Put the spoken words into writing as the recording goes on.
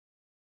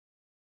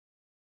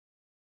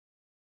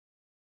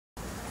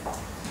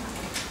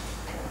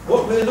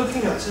What we're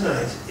looking at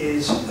tonight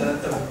is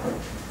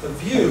a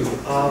view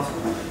of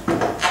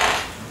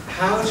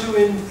how to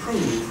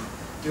improve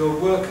your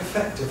work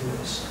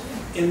effectiveness,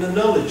 in the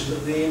knowledge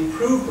that the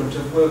improvement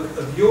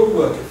of your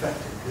work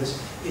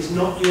effectiveness is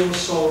not your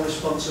sole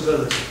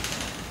responsibility.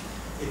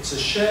 It's a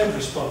shared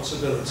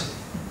responsibility.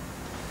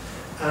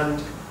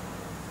 And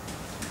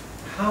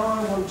how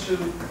I want to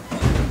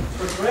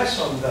progress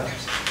on that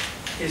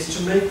is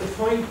to make the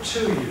point to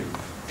you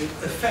that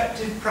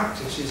effective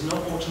practice is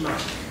not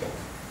automatic.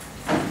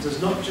 It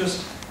does not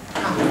just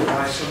happen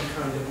by some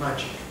kind of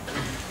magic.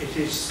 It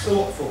is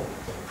thoughtful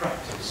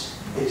practice.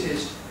 It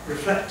is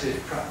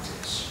reflective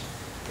practice.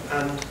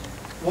 And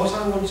what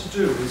I want to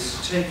do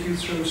is take you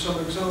through some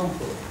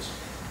examples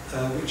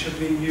which have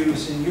been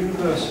used in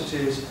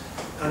universities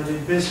and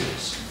in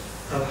business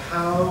of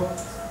how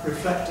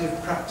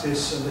reflective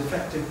practice and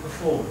effective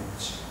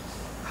performance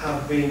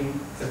have been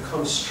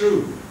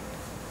construed,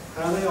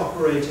 how they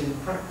operate in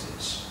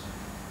practice,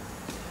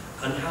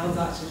 and how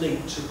that's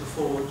linked to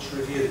performance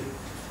review.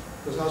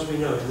 Because as we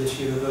know, in this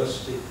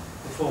university,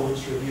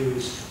 performance review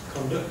is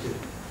conducted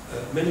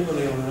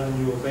minimally on an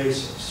annual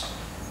basis,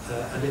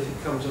 and if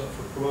it comes up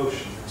for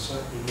promotion, then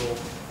slightly more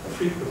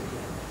frequently.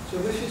 So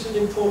this is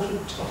an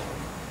important topic.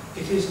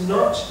 It is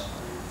not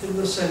in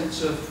the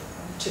sense of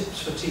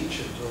tips for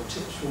teachers or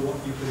tips for what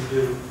you can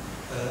do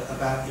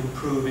about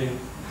improving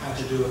how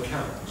to do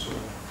accounts or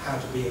how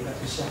to be a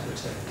better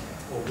secretary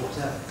or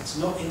whatever. It's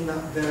not in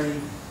that very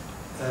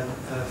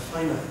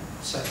finite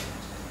segment.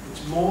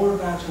 It's more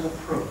about an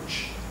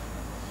approach.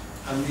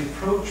 And the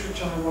approach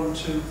which I want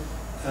to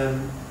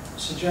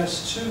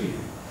suggest to you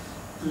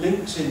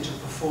links into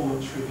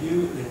performance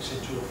review, it links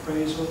into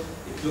appraisal,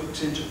 it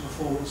looks into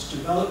performance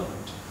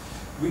development,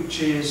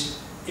 which is,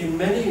 in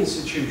many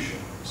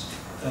institutions,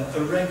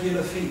 a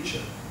regular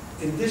feature.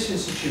 In this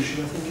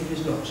institution, I think it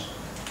is not.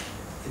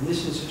 In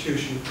this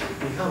institution,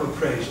 we have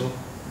appraisal,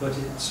 but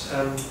it's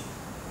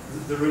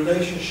the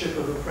relationship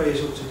of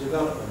appraisal to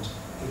development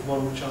is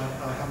one which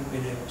I haven't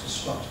been able to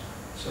spot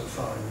so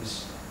far in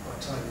my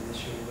time in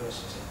this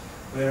university.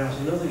 Whereas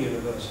in other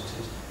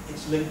universities,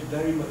 it's linked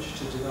very much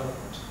to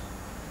development.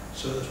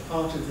 So as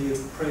part of the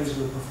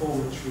appraisal and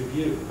performance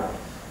review,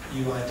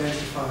 you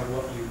identify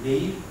what you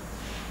need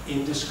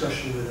in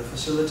discussion with a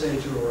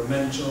facilitator or a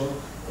mentor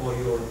or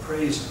your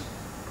appraiser.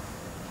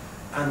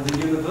 And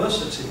the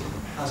university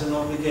has an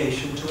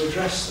obligation to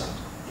address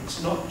that.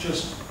 It's not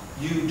just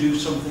you do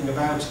something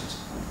about it.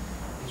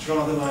 It's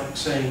rather like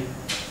saying,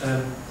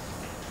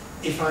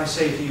 if I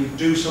say to you,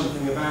 do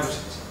something about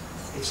it,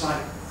 it's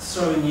like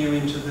throwing you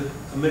into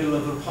the middle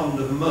of a pond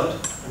of mud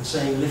and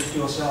saying, lift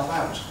yourself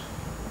out.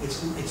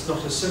 It's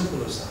not as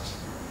simple as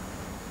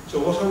that. So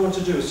what I want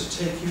to do is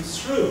to take you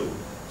through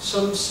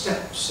some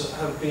steps that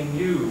have been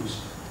used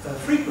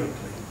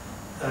frequently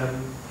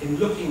in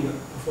looking at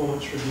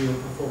performance review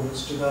and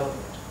performance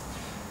development.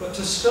 But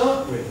to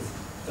start with,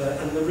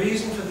 and the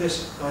reason for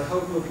this I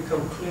hope will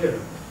become clearer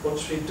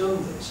once we've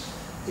done this,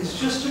 is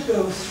just to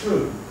go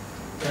through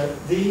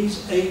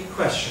these 8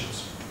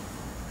 questions.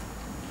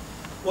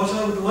 What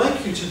I would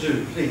like you to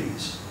do,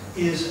 please,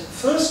 is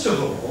first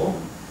of all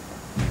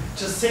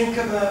to think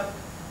about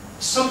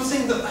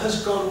something that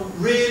has gone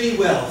really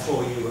well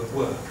for you at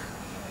work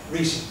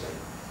recently.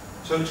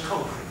 So it's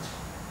concrete.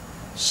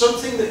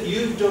 Something that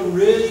you've done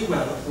really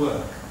well at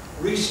work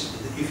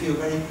recently that you feel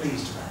very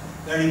pleased about,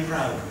 very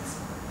proud with.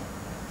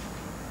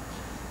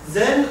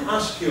 Then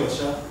ask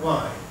yourself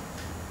why.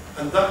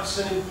 And that's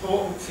an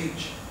important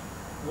feature.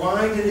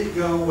 Why did it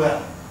go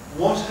well?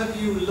 What have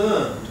you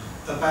learned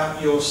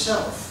about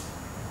yourself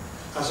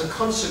as a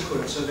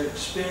consequence of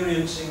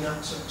experiencing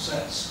that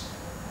success?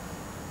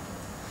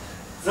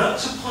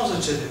 That's a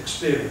positive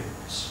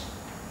experience.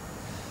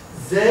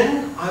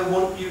 Then I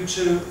want you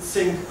to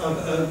think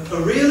of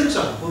a real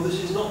example.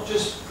 This is not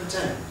just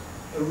pretend.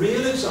 A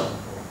real example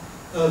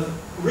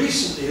of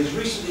recently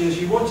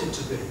as you want it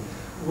to be,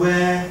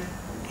 where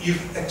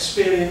you've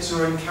experienced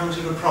or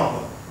encountered a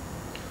problem,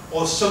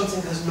 or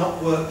something has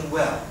not worked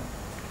well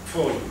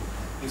for you.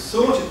 You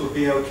thought it would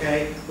be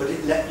okay, but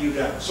it let you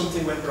down.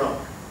 Something went wrong.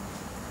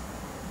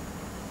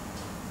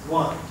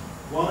 Why?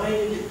 Why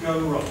did it go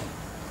wrong?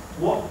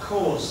 What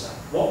caused that?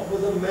 What were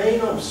the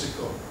main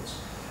obstacles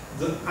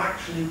that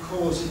actually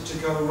caused it to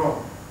go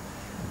wrong?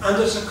 And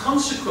as a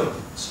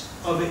consequence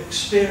of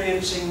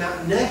experiencing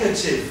that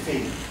negative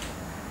feeling,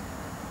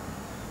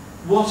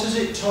 what has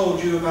it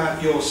told you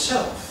about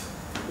yourself?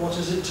 What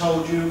has it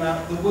told you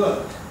about the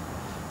work?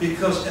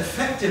 Because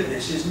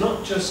effectiveness is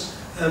not just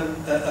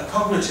a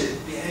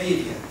cognitive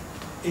behaviour,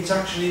 it's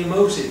actually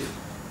emotive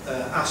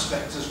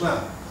aspect as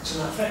well. It's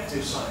an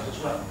affective side as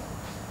well.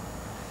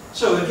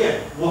 So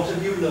again, what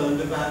have you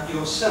learned about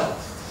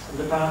yourself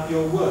and about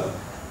your work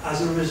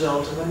as a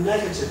result of a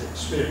negative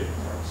experience?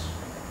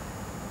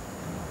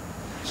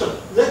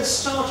 So let's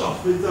start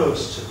off with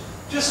those two.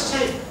 Just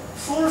take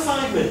 4 or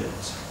 5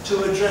 minutes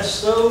to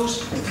address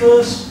those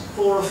first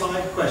 4 or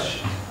 5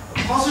 questions. A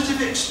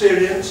positive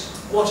experience,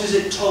 what has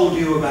it told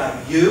you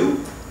about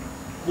you?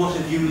 What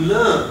have you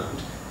learned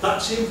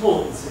That's the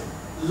important thing.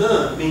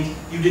 Learn means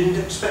you didn't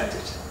expect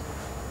it.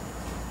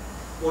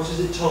 What has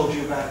it told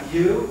you about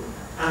you?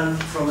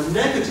 And from a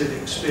negative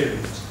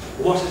experience,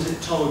 what has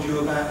it told you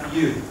about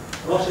you?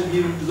 What have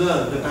you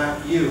learned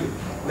about you?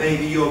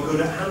 Maybe you're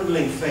good at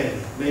handling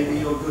failure. Maybe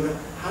you're good at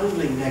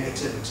handling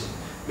negativity.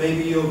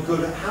 Maybe you're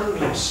good at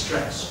handling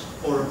stress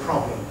or a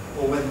problem,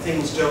 or when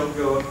things don't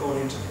go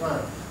according to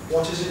plan.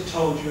 What has it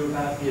told you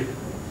about you?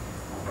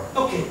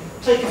 Okay,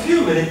 take a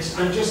few minutes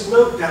and just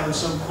note down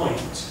some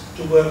points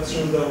to work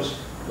through those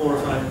 4 or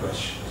 5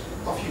 questions.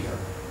 Off you go.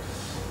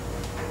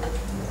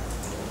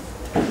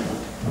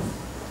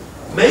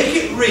 Make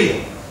it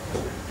real.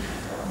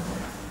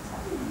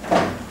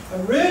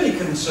 I'm really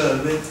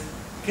concerned with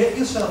get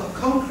yourself a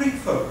concrete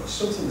focus,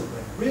 something that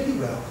went really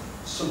well,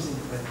 something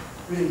that went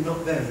really not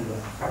very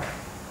well.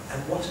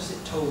 And what has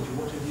it told you?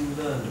 What have you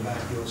learned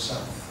about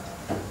yourself?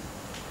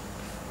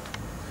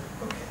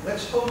 Okay,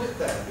 let's hold it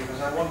there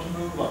because I want to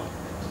move on.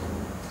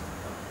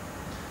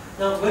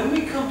 Now, when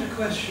we come to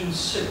question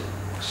 6,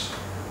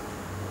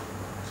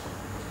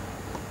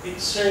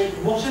 it's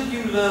saying, what have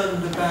you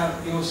learned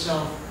about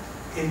yourself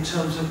in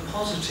terms of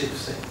positive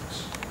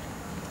things?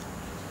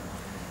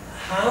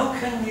 How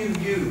can you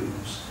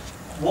use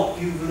what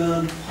you've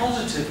learned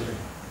positively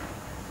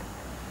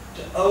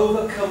to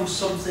overcome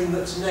something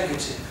that's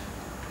negative?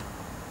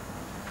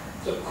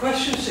 So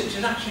question 6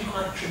 is actually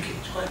quite tricky,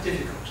 it's quite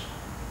difficult.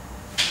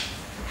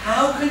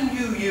 How can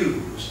you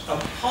use a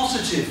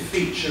positive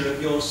feature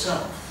of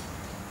yourself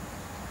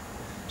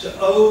to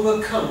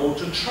overcome or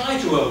to try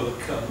to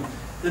overcome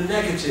the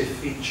negative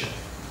feature?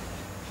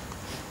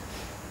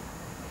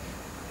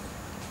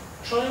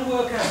 Try and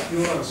work out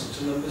your answer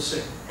to number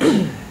 6.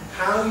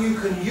 How you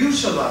can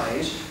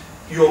utilise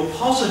your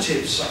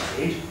positive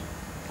side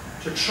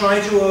to try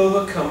to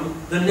overcome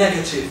the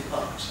negative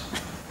part.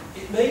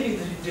 It may be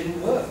that it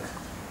didn't work,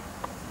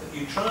 that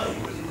you tried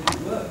but it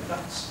didn't work.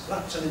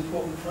 That's an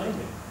important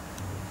finding.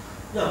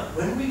 Now,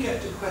 when we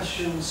get to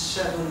questions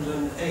 7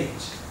 and 8,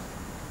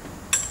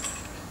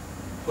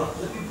 well,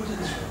 let me put it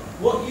this way.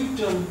 What you've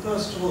done,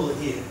 first of all,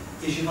 here,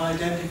 is you've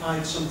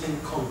identified something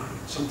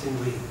concrete, something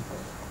real.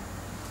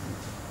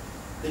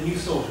 Then you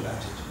thought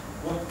about it.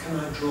 What can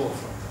I draw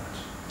from that?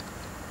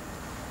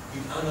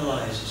 You've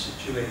analysed the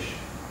situation.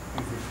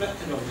 You've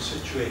reflected on the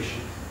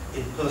situation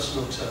in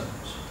personal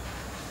terms.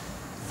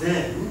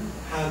 Then,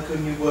 how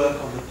can you work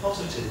on the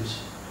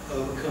positives to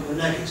overcome the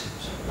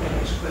negatives?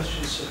 That's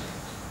question 6.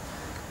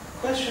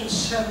 Questions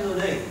 7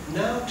 and 8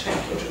 now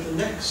take you to the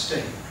next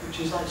stage, which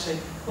is like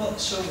saying, well,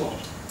 so what?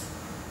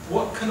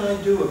 What can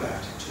I do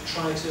about it to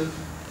try to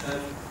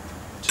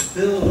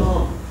build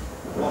on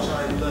what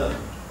I've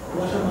learned?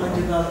 What are my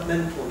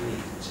developmental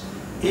needs?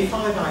 If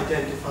I've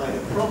identified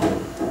a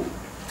problem,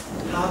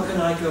 how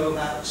can I go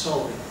about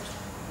solving it?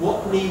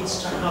 What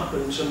needs to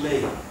happen to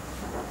me?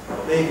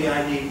 Maybe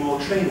I need more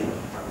training.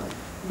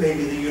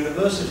 Maybe the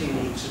university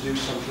needs to do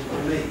something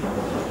for me.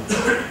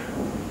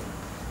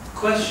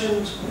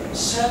 Questions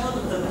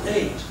 7 and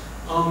 8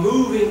 are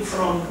moving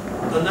from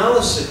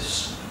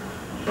analysis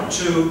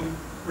to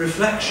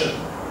reflection.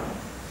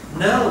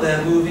 Now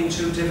they're moving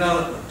to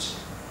development.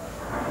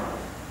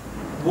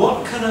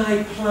 What can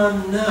I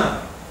plan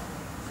now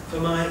for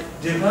my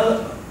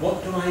development?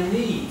 What do I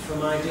need for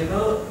my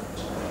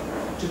development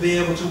to be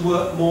able to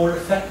work more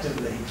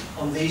effectively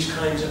on these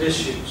kinds of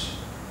issues?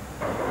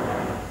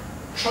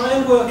 Try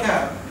and work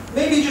out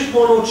maybe just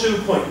 1 or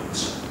 2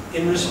 points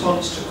in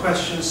response to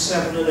questions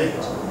 7 and 8.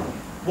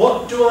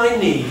 What do I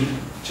need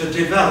to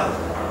develop?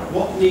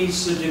 What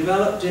needs to be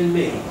developed in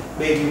me?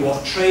 Maybe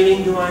what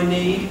training do I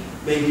need?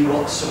 Maybe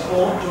what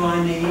support do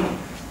I need?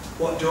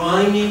 What do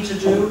I need to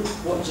do?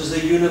 What does the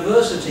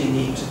university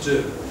need to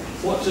do?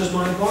 What does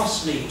my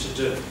boss need to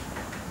do?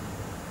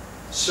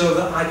 So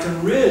that I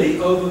can really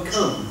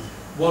overcome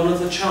one of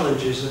the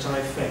challenges that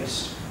I've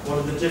faced, one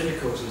of the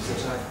difficulties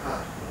that I've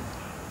had.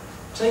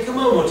 Take a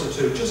moment or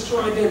 2 just to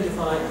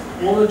identify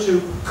 1 or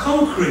 2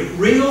 concrete,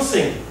 real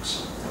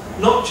things.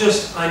 Not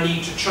just, I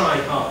need to try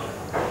harder.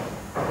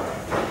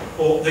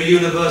 Or the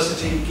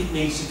university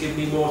needs to give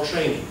me more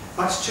training.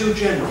 That's too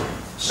general.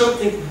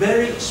 Something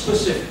very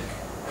specific.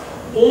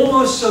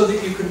 Almost so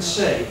that you can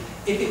say,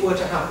 if it were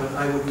to happen,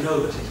 I would know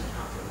that it had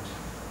happened.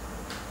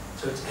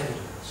 So it's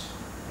evidence.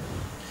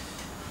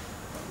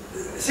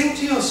 Think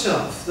to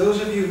yourself, those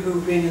of you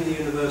who've been in the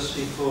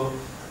university for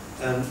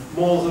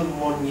more than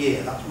 1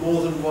 year, that's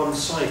more than 1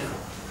 cycle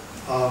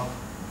of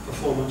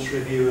performance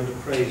review and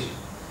appraisal,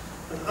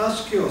 and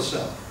ask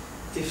yourself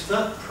if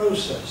that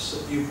process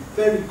that you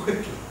very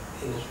quickly,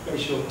 in a very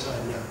short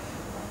time now,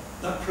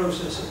 that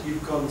process that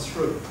you've gone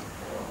through,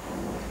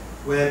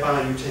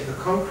 whereby you take a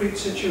concrete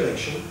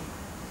situation,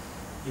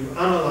 you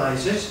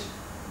analyse it,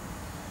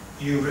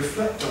 you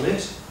reflect on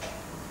it,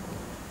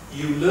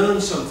 you learn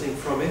something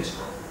from it,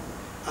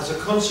 as a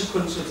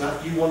consequence of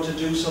that you want to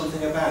do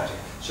something about it.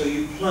 So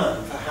you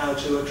plan for how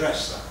to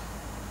address that.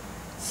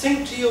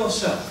 Think to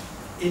yourself,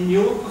 in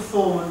your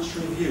performance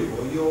review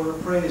or your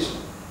appraisal,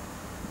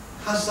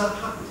 has that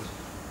happened?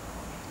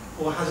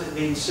 Or has it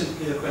been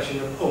simply a question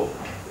of, oh,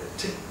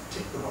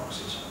 tick the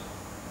boxes.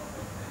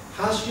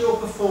 Has your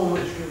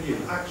performance review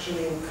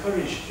actually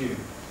encouraged you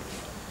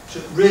to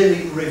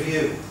really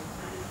review?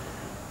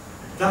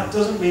 That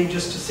doesn't mean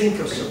just to think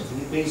of something,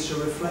 it means to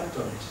reflect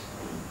on it.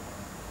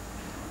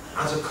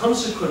 As a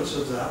consequence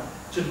of that,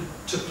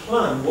 to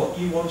plan what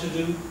you want to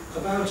do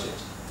about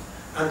it.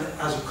 And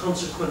as a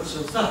consequence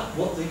of that,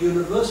 what the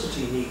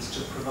university needs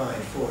to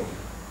provide for you.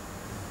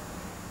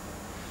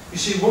 You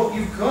see, what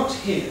you've got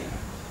here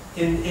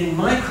in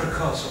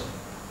microcosm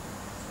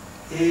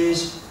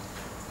is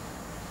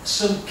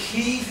some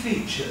key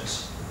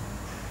features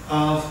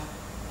of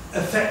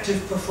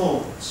effective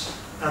performance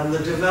and the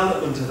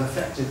development of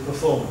effective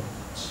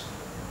performance.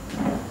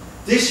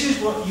 This is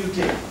what you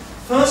did.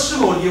 First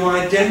of all, you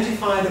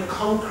identified a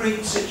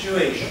concrete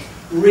situation,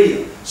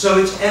 real, so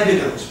it's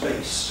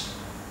evidence-based.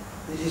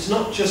 It is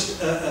not just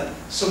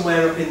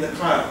somewhere up in the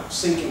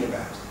clouds thinking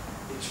about it.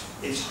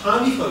 It's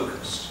highly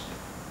focused.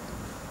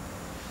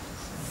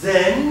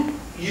 Then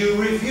you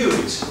review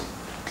it.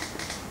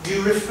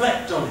 You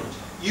reflect on it.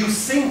 You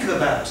think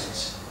about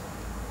it.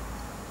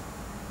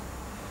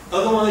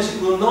 Otherwise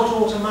it will not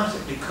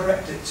automatically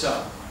correct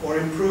itself or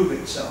improve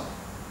itself.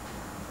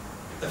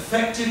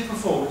 Effective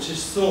performance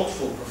is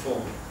thoughtful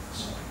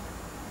performance.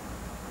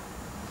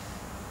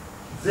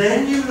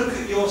 Then you look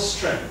at your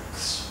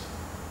strengths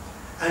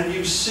and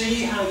you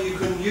see how you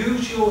can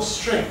use your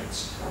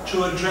strengths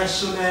to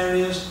address some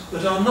areas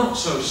that are not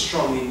so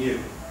strong in you.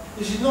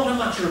 This is not a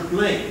matter of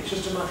blame, it's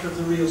just a matter of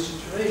the real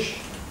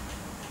situation.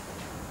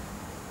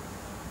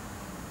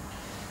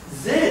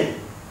 Then,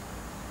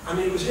 I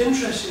mean, it was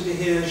interesting to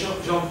hear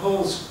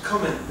Jean-Paul's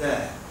comment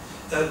there,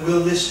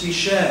 will this be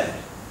shared?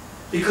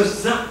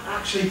 Because that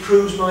actually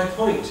proves my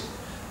point,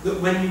 that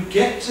when you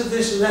get to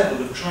this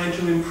level of trying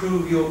to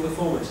improve your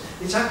performance,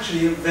 it's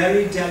actually a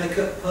very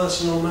delicate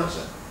personal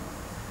matter.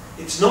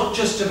 It's not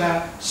just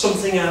about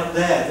something out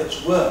there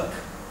that's work.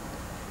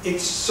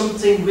 It's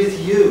something with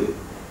you.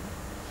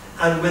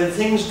 And when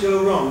things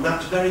go wrong,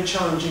 that's very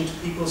challenging to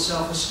people's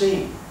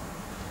self-esteem.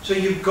 So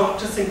you've got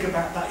to think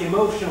about that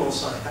emotional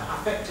side, that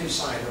affective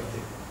side of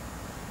you.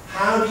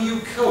 How do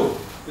you cope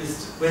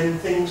with when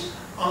things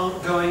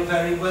aren't going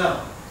very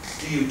well?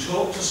 Do you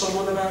talk to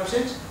someone about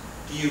it?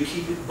 Do you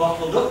keep it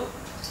bottled up?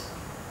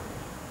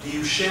 Do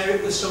you share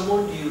it with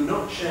someone? Do you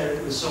not share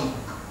it with someone?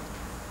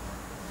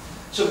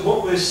 So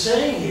what we're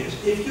saying here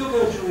is, if you're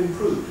going to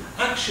improve,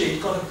 actually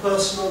it's got a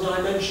personal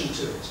dimension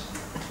to it.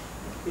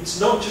 It's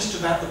not just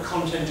about the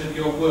content of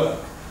your work,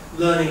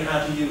 learning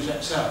how to use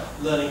Excel,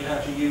 learning how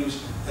to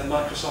use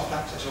Microsoft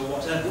Access or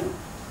whatever.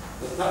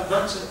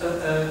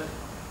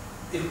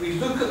 If we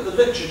look at the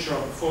literature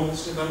on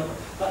performance development,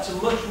 that's a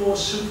much more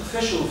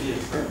superficial view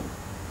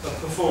of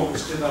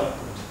performance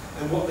development.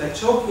 And what they're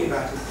talking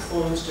about in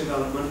performance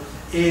development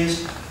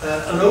is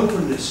an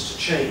openness to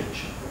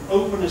change, an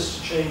openness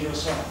to change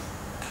yourself.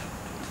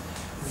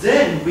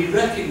 Then we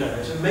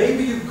recognise, and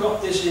maybe you've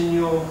got this in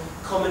your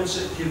comments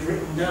that you've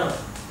written down,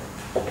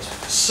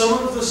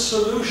 some of the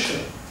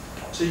solution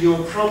to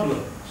your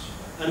problems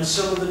and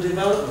some of the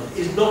development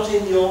is not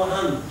in your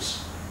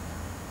hands.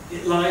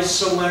 It lies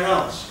somewhere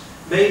else.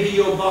 Maybe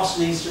your boss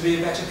needs to be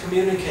a better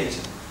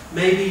communicator.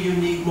 Maybe you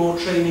need more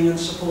training and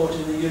support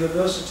in the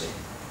university.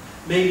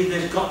 Maybe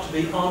there's got to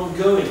be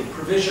ongoing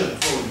provision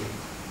for you.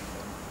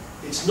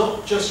 It's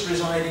not just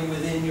residing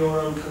within your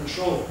own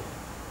control.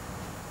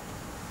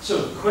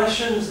 So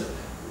questions that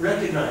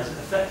recognise that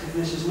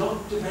effectiveness is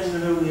not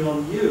dependent only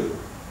on you,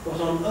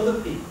 but on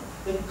other people.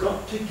 They've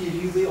got to give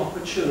you the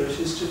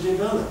opportunities to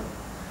develop.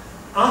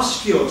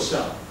 Ask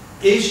yourself,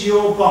 is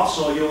your boss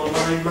or your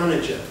line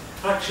manager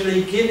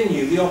actually giving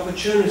you the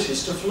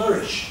opportunities to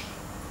flourish?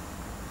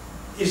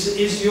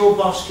 Is your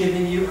boss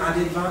giving you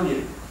added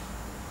value?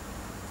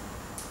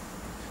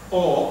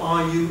 Or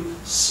are you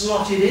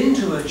slotted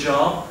into a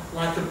job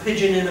like a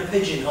pigeon in a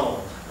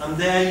pigeonhole, and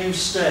there you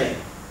stay,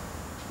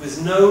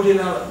 with no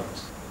development?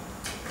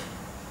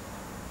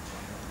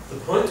 The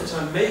point that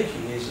I'm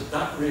making is that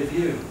that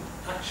review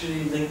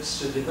actually links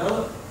to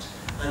development,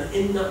 and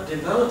in that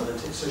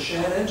development it's a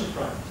shared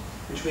enterprise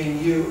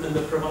between you and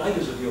the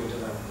providers of your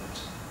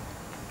development.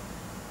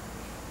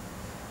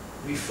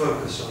 We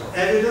focus on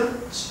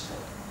evidence.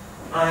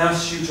 I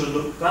ask you to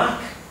look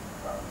back.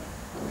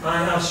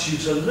 I ask you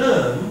to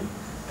learn,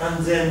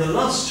 and then the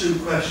last two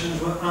questions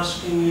were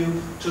asking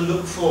you to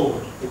look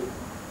forward,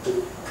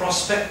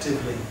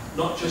 prospectively,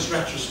 not just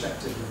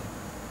retrospectively.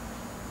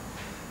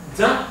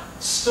 That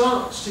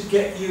starts to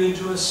get you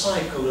into a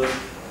cycle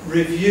of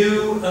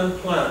review and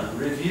plan,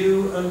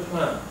 review and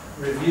plan,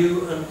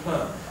 review and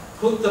plan.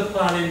 Put the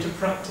plan into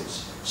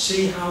practice,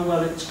 see how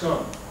well it's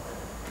gone.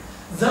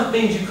 That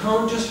means you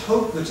can't just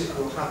hope that it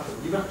will happen.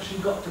 You've actually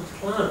got to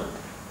plan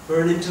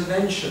for an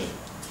intervention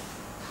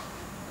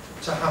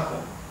to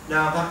happen.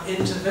 Now that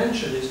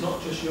intervention is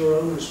not just your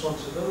own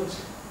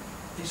responsibility,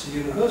 it's the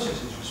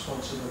university's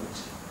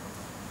responsibility.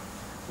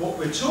 What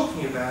we're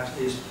talking about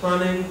is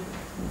planning,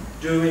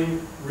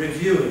 doing,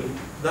 reviewing.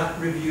 That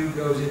review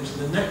goes into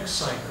the next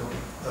cycle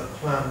of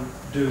plan,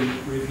 do,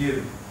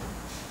 review.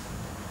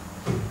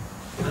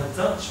 And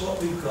that's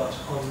what we've got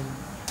on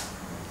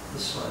the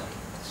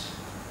slides.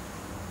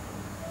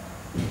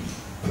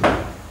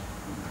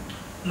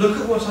 Look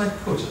at what I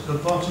put at the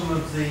bottom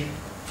of the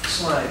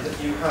slide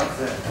that you have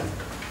there.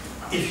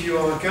 If you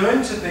are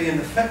going to be an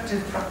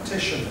effective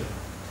practitioner,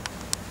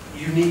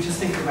 you need to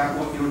think about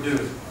what you're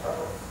doing.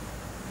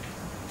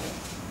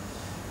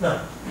 Now,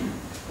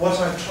 what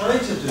I've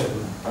tried to do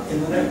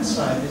in the next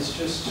slide is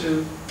just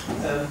to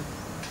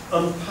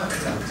unpack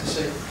that, to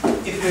say,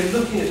 if we're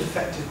looking at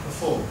effective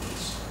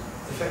performance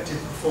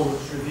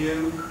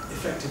review,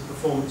 effective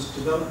performance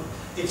development,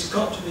 it's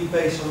got to be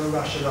based on a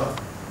rationale.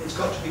 It's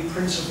got to be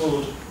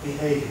principled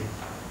behaviour.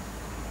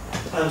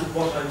 And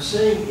what I'm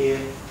saying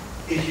here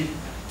is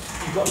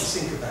you've got to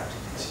think about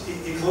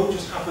it. It won't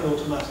just happen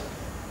automatically.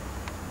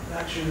 It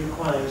actually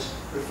requires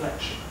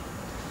reflection.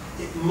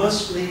 It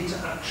must lead to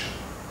action.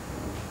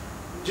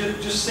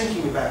 Just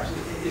thinking about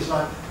it is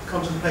like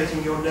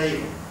contemplating your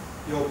navel,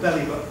 your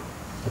belly button.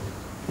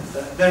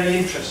 Very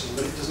interesting,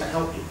 but it doesn't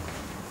help you.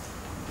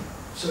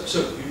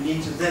 So you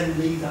need to then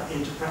lead that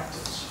into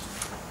practice.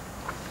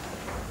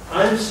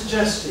 I'm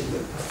suggesting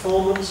that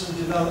performance and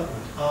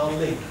development are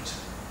linked.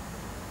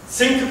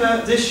 Think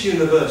about this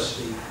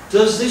university.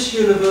 Does this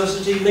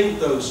university link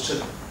those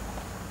two?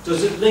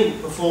 Does it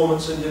link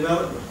performance and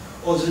development?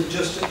 Or does it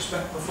just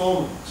expect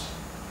performance?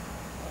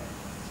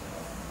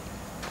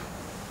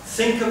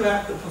 Think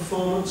about the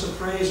performance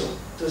appraisal.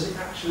 Does it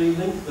actually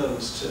link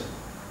those two?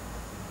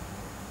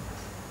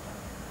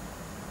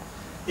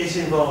 It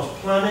involves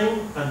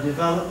planning and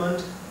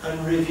development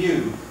and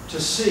review to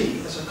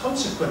see, as a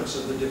consequence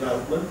of the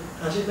development,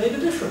 has it made a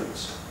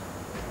difference?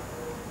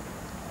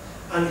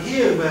 And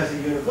here where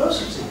the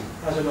university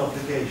has an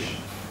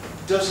obligation,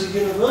 does the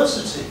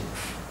university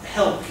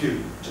help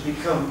you to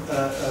become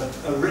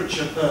a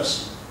richer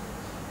person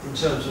in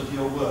terms of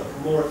your work,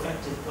 a more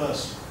effective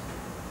person?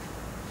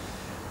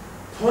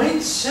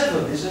 Point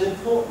 7 is an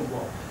important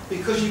one,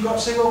 because you've got to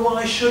say, well,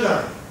 why should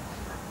I?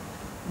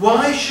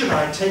 Why should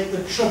I take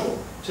the trouble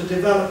to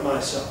develop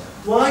myself?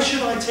 Why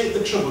should I take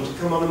the trouble to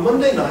come on a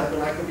Monday night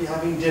when I could be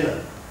having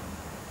dinner?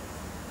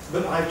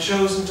 But I've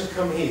chosen to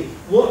come here.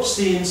 What's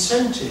the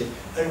incentive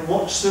and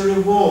what's the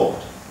reward?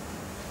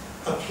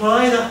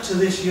 Apply that to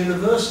this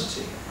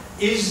university.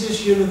 Is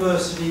this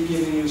university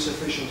giving you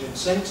sufficient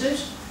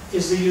incentives?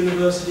 Is the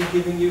university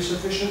giving you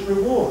sufficient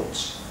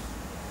rewards?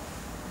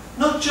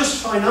 Not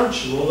just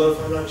financial, although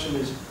financial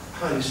is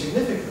highly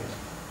significant.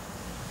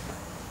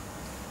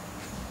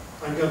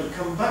 I'm going to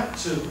come back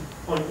to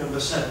point number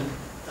 7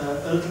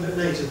 a little bit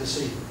later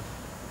this evening.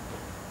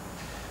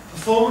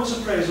 Performance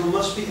appraisal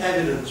must be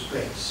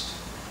evidence-based.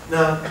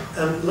 Now,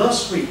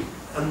 last week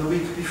and the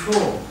week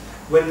before,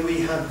 when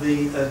we had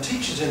the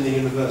teachers in the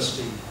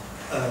university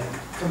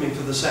coming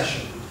to the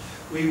session,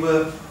 we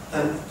were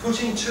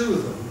putting to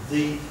them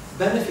the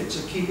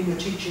benefits of keeping a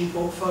teaching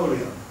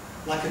portfolio,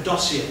 like a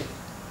dossier,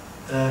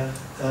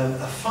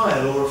 a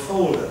file or a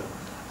folder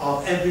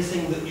of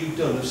everything that you've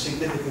done of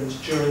significance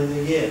during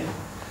the year,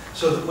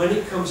 so that when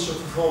it comes to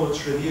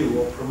performance review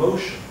or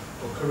promotion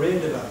or career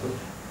development,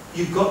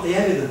 you've got the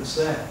evidence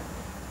there.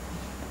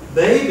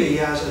 Maybe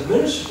as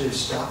administrative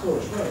staff, or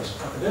as well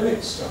as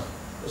academic staff,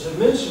 as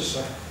administrative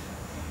staff,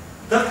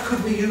 that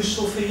could be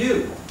useful for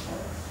you.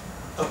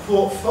 A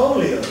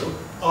portfolio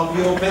of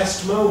your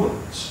best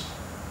moments,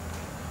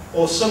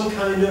 or some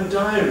kind of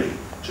diary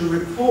to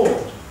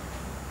report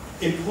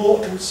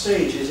important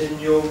stages in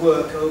your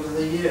work over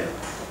the year,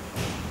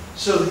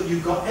 so that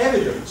you've got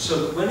evidence,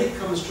 so that when it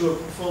comes to a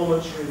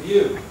performance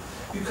review,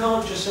 you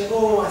can't just say,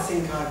 oh, I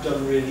think I've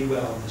done really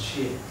well this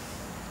year.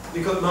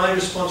 Because my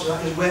response to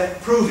that is,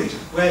 prove it,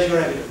 where's your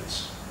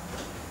evidence?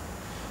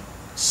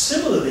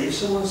 Similarly, if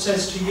someone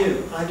says to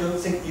you, I don't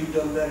think you've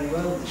done very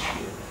well this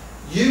year,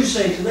 you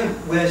say to them,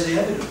 where's the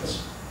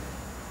evidence?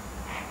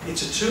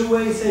 It's a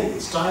two-way thing,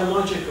 it's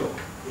dialogical,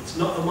 it's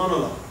not a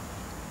monologue.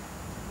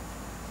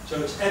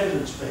 So it's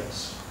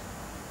evidence-based.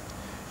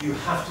 You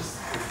have to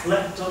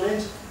reflect on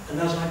it, and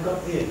as I've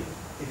got here,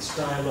 it's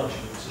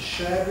dialogical, it's a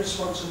shared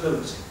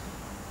responsibility.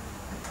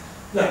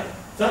 Now,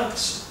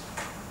 that's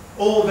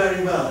all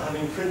very well,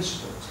 having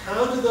principles.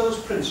 How do those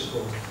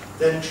principles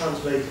then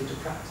translate into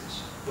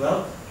practice?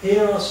 Well,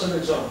 here are some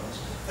examples.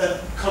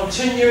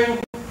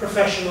 Continuing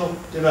professional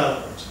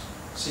development,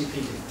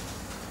 CPD.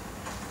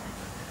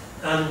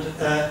 And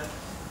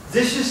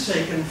this is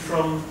taken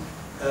from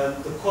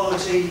the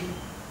Quality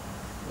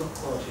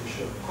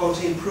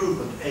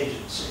Improvement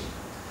Agency.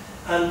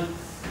 And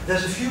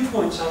there's a few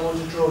points I want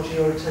to draw to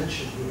your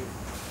attention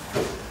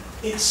here.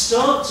 It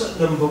starts at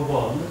number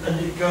 1 and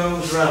it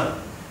goes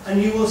round.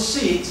 And you will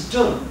see it's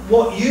done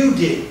what you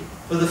did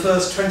for the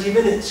first 20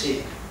 minutes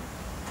here.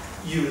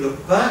 You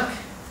look back,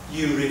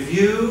 you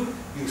review,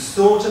 you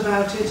thought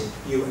about it,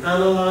 you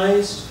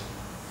analysed,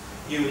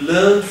 you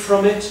learned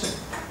from it,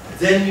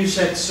 then you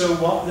said, so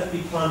what, let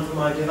me plan for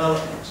my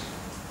development.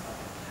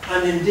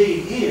 And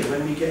indeed here,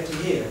 when we get to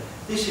here,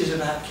 this is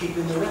about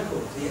keeping the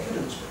record, the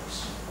evidence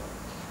base.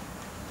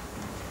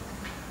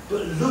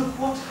 But look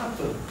what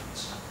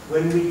happens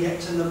when we get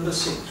to number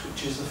 6,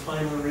 which is the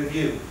final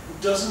review.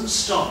 doesn't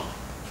stop.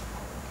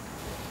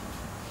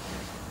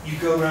 You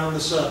go around the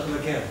circle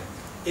again.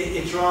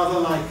 It's rather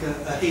like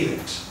a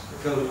helix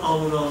that goes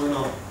on and on and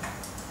on.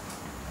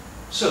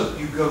 So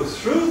you go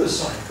through the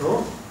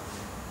cycle,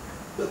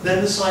 but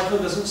then the cycle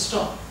doesn't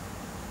stop.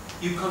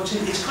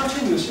 It's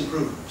continuous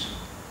improvement.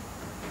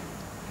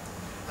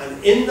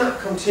 And in that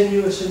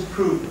continuous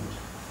improvement,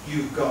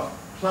 you've got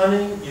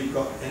planning, you've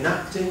got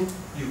enacting,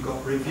 you've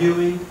got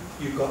reviewing,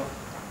 you've got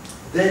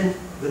then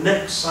the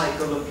next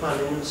cycle of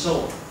planning and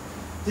so on.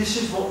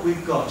 This is what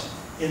we've got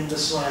in the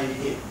slide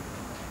here.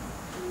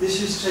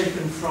 This is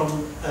taken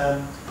from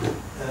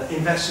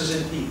investors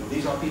in people.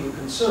 These are people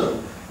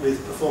concerned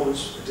with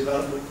performance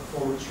development,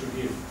 performance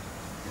review.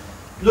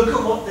 Look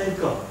at what they've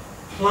got.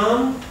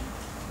 Plan,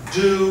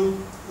 do,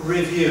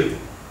 review.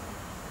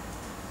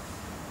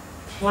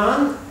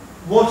 Plan,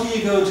 what are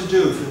you going to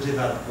do for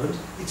development?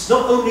 It's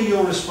not only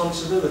your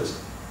responsibility.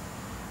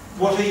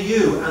 What are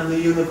you and the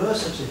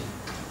university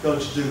going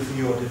to do for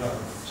your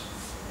development?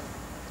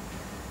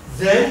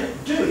 Then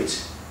do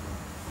it.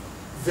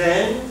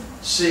 Then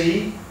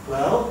see,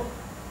 well,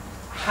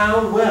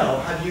 how well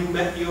have you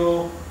met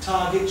your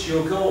targets,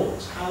 your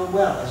goals? How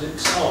well has it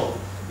solved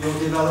your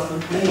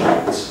development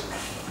needs?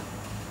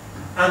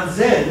 And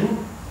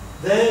then,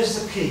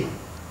 there's the key.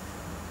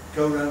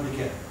 Go round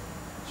again.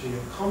 So you're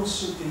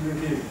constantly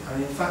reviewing.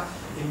 And in fact,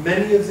 in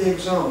many of the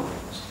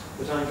examples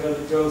that I'm going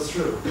to go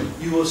through,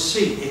 you will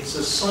see it's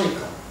a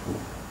cycle.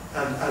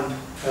 And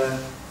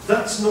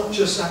that's not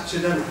just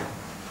accidental.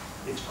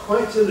 It's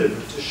quite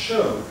deliberate to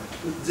show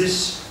that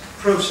this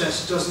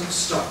process doesn't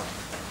stop.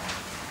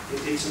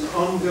 It's an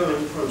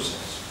ongoing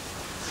process.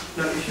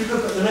 Now, if you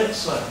look at the next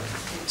slide,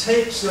 it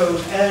takes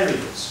those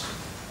areas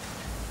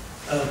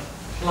of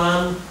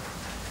plan,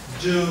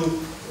 do,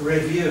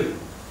 review,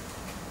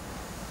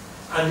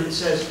 and it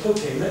says,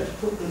 okay, let's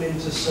put them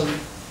into some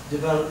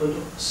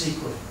development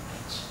sequence.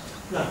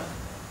 Now,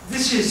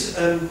 this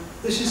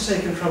is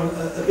taken from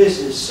a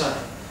business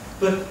side,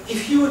 but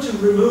if you were to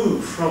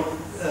remove from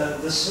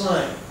the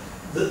slide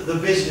the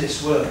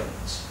business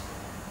words,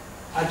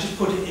 I just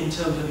put it in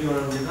terms of your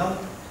own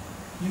development,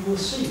 you will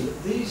see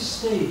that these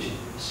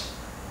stages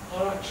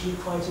are actually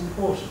quite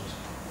important.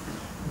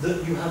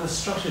 That you have a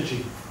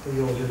strategy for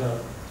your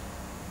development,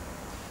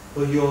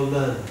 for your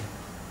learning.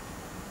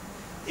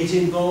 It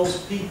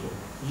involves people,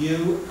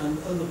 you and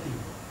other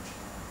people.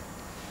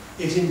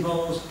 It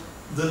involves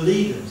the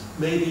leaders,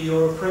 maybe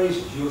your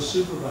appraisers, your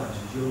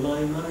supervisors, your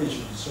line managers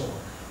and so on,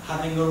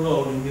 having a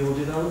role in your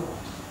development.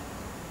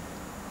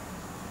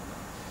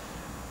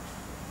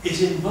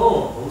 It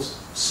involves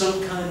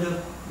some kind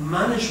of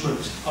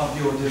management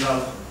of your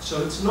development.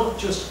 So it's not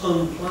just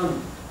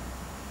unplanned.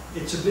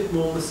 It's a bit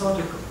more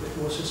methodical, a bit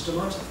more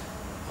systematic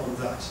on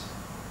that.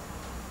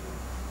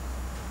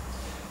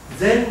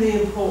 Then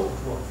the important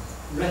one,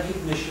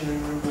 recognition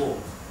and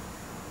reward.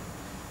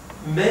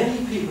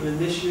 Many people in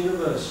this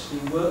university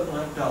work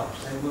like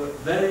dogs. They work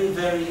very,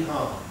 very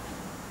hard.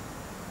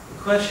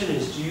 The question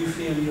is, do you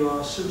feel you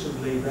are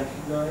suitably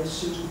recognised,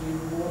 suitably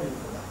rewarded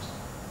for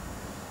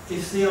that?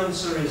 If the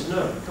answer is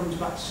no, it comes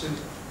back to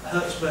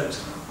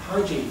Hertzberg's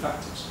hygiene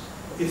factors.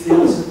 If the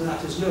answer to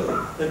that is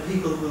no, then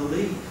people will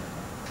leave,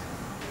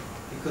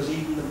 because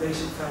even the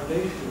basic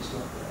foundation is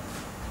not there.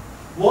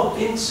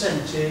 What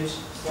incentives,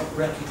 what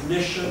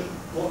recognition,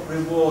 what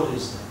reward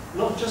is there?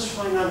 Not just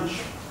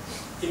financial,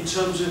 in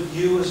terms of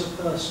you as a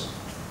person.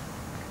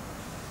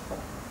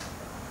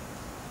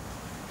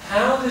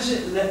 How does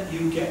it let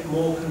you get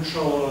more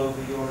control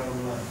over your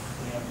own life,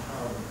 the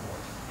empowerment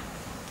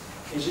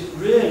one? Is it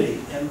really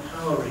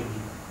empowering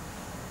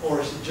you? Or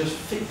is it just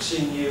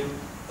fixing you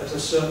at a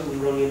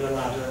certain rung in a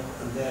ladder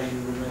and there you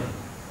remain?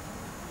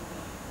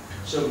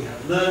 So we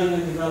have learning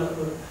and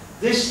development.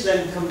 This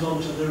then comes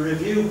on to the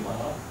review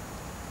part.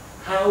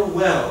 How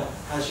well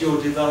has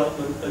your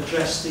development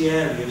addressed the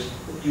areas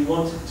that you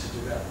wanted to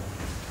develop?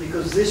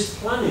 Because this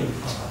planning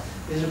part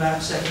is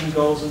about setting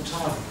goals and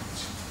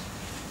targets.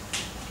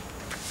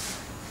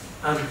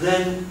 And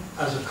then,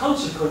 as a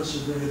consequence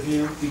of the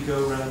review, we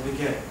go round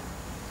again.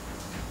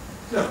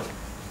 Now,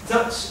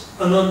 that's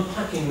an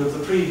unpacking of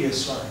the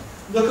previous slide.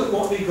 Look at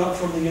what we got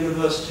from the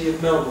University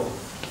of Melbourne.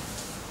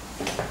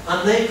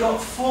 And they've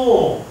got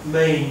 4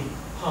 main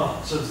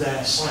parts of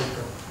their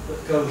cycle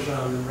that goes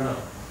round and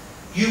round.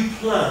 You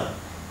plan.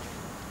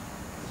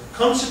 As a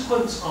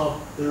consequence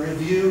of the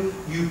review,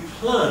 you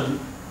plan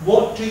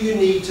what do you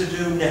need to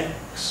do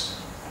next.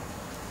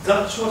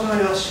 That's what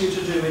I asked you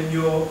to do in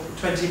your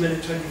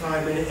 20-minute,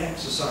 25-minute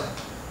exercise.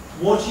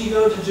 What are you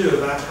going to do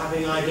about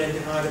having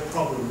identified a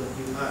problem that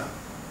you have?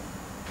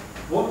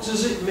 What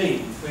does it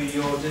mean for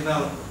your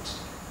development?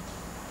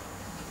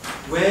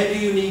 Where do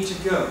you need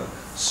to go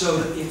so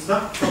that if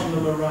that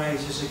problem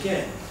arises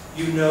again,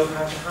 you know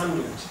how to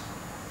handle it?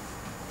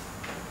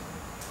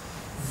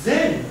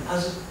 Then,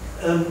 as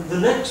the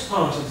next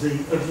part of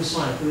the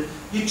cycle,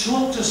 you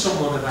talk to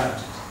someone about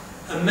it.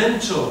 A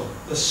mentor,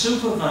 a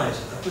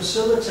supervisor, a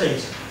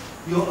facilitator,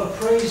 your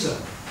appraiser.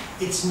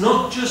 It's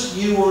not just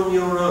you on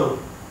your own.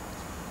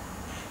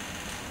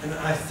 And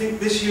I think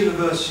this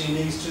university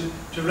needs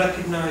to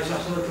recognise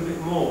that a little bit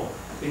more,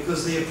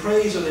 because the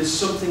appraisal is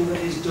something that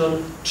is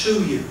done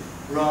to you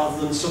rather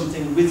than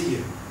something with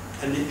you,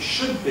 and it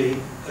should be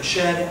a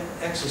shared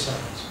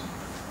exercise.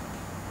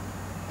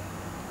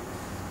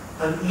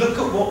 And look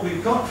at what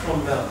we've got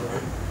from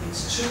Melbourne.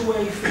 It's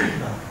two-way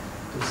feedback.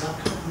 Does that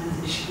happen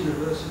in this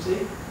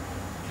university?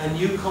 Can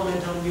you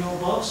comment on your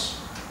boss?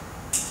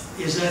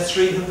 Is there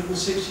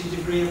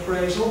 360-degree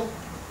appraisal?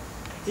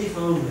 If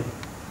only.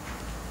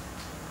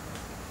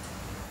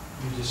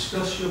 You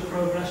discuss your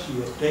progress,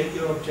 you update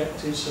your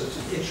objectives, so it's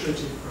an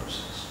iterative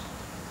process.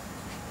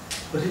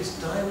 But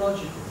it's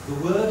dialogical. The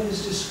word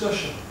is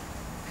discussion.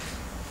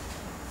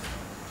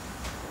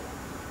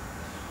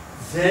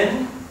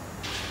 Then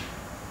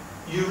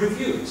you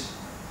review it.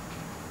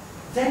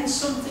 Then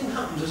something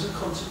happens as a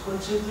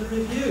consequence of the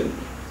review.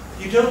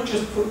 You don't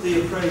just put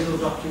the appraisal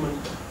document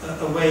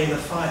away in a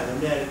file and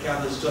there it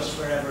gathers dust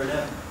forever and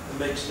ever and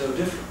makes no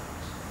difference.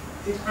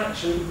 It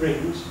actually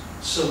brings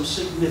some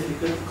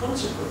significant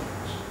consequence.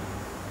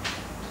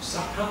 Does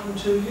that happen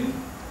to you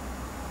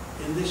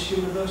in this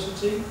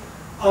university?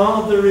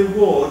 Are the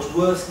rewards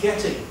worth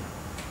getting?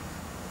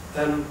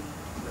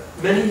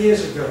 Many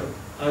years ago,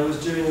 I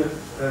was doing a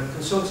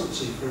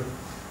consultancy for a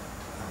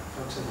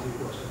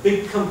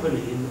big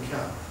company in the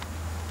Cap,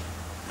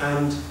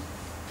 and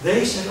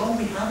they said, oh,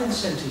 we have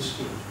incentive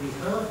schemes, we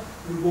have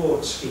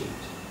reward schemes.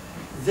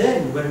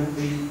 Then when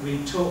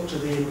we talked to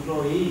the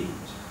employees,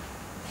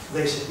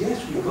 they said,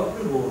 yes, we've got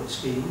reward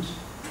schemes,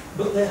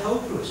 but they're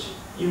hopeless.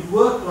 You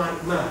work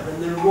like mad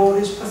and the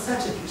reward is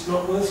pathetic, it's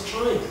not worth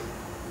trying.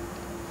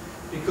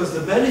 Because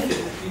the benefit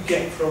that you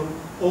get from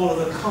all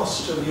of the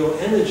cost of your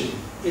energy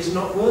is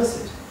not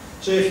worth it.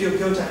 So if you're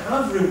going to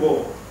have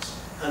rewards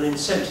and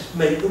incentives,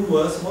 make them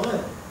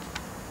worthwhile.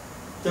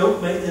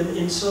 Don't make them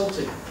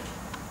insulting.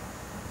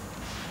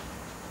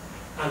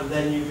 And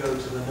then you go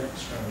to the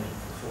next round of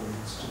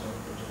performance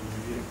development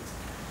and review.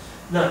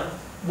 Now,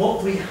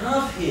 what we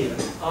have here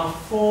are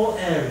 4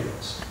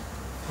 areas.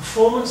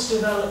 Performance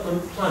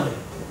development planning.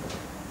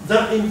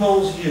 That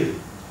involves you.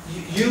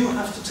 You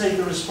have to take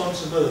a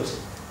responsibility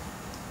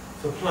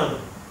for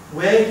planning.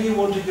 Where do you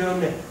want to go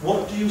next?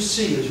 What do you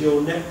see as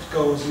your next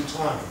goals and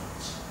targets?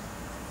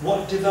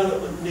 What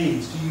development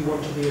needs do you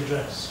want to be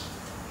addressed?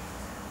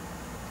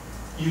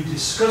 You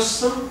discuss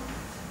them,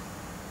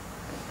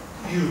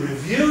 you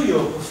review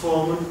your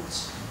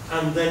performance,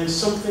 and then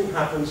something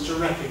happens to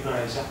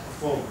recognise that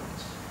performance.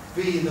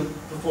 Be the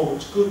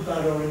performance good,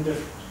 bad or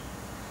indifferent.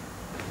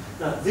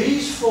 Now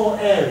these 4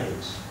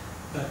 areas,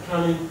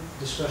 planning,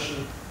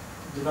 discussion,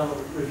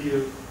 development,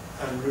 review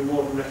and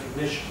reward and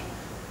recognition,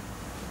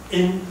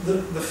 in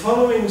the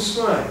following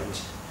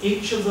slides,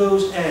 each of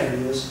those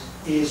areas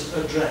is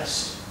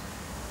addressed.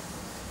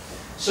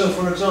 So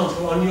for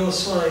example, on your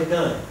slide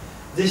 9,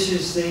 this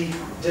is the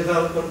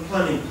development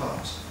planning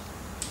part.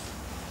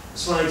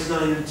 Slides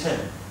 9 and 10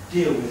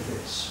 deal with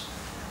this.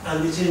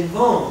 And it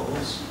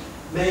involves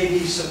maybe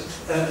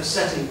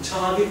setting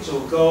targets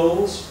or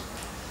goals,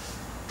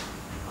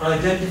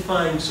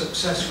 identifying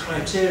success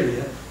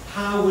criteria.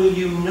 How will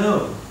you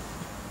know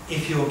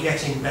if you're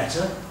getting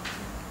better?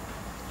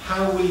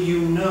 How will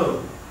you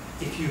know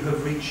if you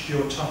have reached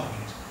your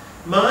target?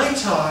 My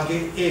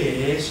target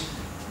is,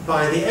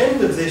 by the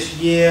end of this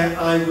year,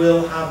 I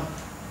will have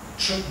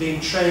been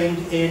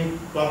trained in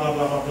blah, blah,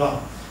 blah, blah,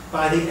 blah.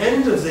 By the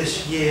end of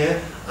this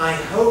year, I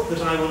hope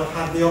that I will have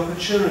had the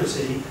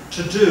opportunity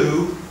to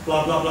do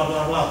blah, blah, blah,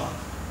 blah, blah.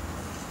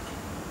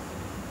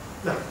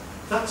 Now,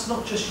 that's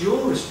not just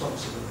your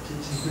responsibility,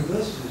 it's the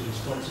university's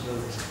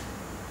responsibility.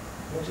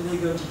 What are they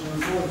going to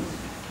do for you?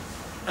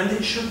 And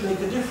it should make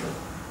a difference.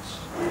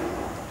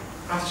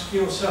 Ask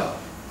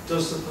yourself,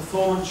 does the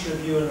performance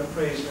review and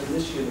appraisal in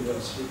this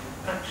university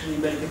actually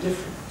make a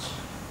difference?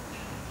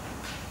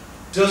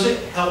 Does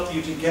it help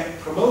you to get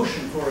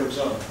promotion, for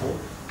example,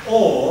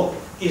 or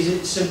is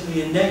it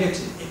simply a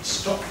negative? It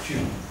stopped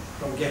you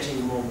from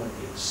getting more money.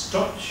 It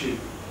stopped you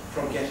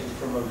from getting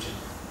promoted.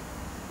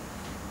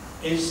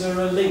 Is there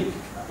a link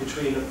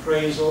between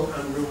appraisal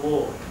and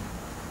reward?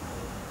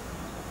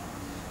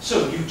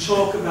 So you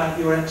talk about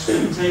your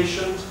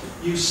expectations,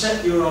 you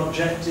set your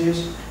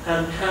objectives,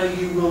 and how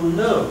you will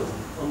know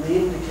on the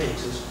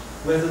indicators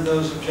whether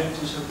those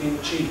objectives have been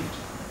achieved.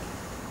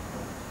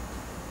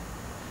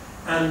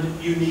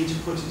 And you need to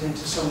put it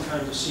into some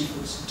kind of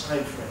sequence and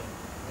time frame.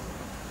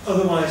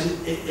 Otherwise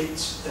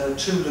it's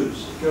too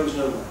loose, it goes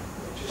nowhere,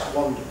 it just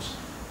wanders.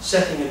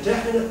 Setting a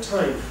definite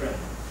time frame.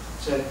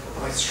 So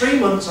by 3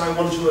 months I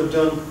want to have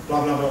done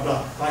blah blah blah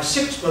blah. By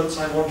 6 months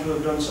I want to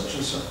have done such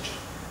and such.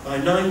 By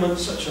 9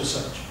 months such and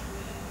such.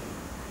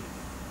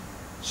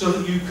 So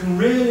that you can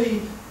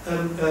really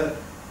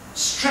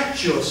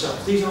stretch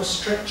yourself. These are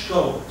stretch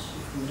goals,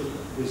 if you look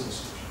at the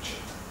business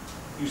literature.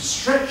 You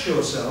stretch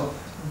yourself,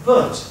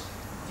 but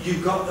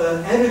you've got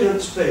an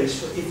evidence base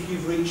for if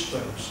you've reached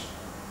those.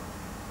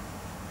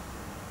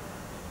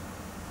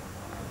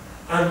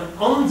 And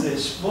on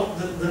this, what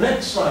the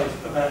next slide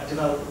about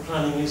development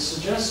planning is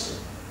suggesting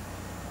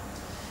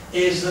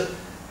is that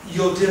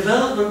your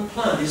development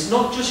plan is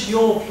not just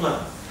your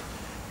plan.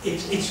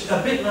 It's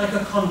a bit like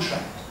a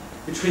contract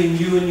between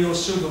you and your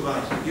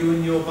supervisor, you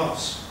and your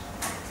boss.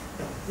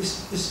 Now,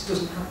 this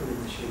doesn't happen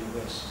in this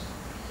university.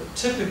 But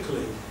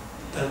typically,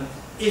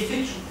 if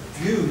it's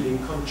viewed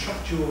in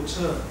contractual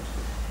terms,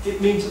 it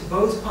means that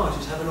both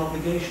parties have an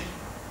obligation.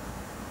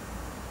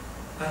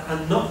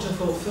 And not to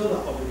fulfill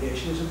that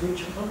obligation is a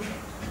breach of contract.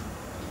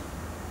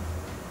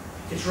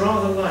 It's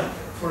rather like,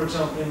 for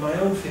example, in my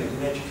own field,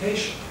 in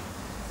education,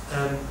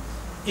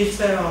 if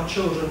there are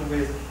children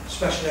with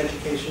special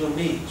educational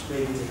needs,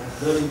 maybe they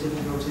have learning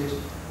difficulties,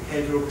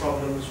 behavioural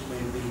problems,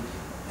 maybe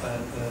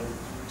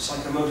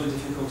psychomotor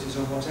difficulties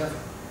or whatever,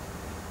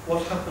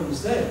 what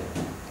happens then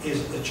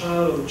is the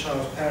child or the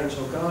child's parents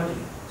or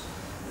guardians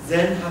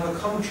then have a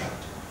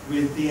contract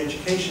with the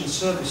education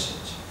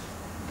services,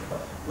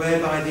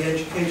 whereby the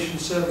education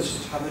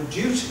services have a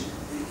duty,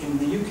 in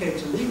the UK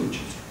it's a legal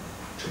duty,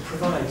 to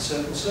provide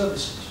certain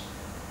services.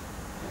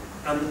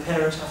 And the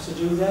parents have to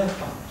do their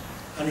part.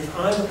 And if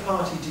either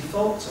party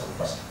defaults on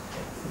this,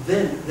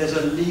 then there's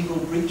a legal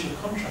breach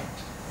of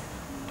contract.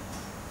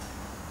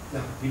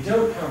 Now, we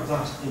don't have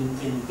that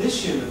in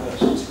this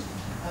university,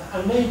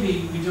 and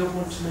maybe we don't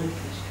want to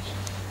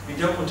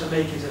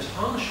make it as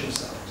harsh as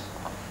that.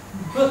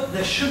 But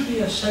there should be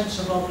a sense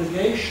of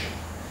obligation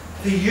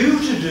for you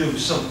to do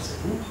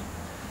something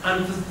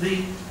and for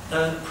the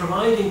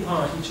providing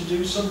party to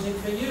do something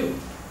for you.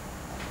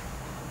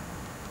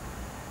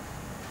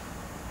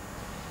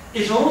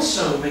 It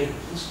also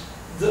means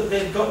that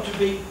there's got to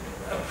be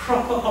a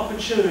proper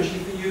opportunity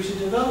for you to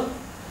develop.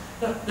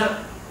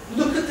 Now,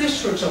 look at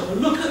this, for example.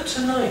 Look at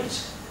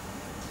tonight.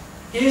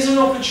 Here's an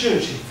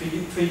opportunity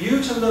for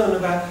you to learn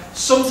about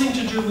something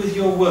to do with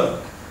your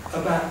work,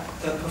 about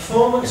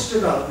performance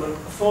development,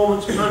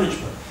 performance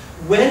management.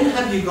 When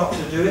have you got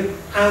to do it?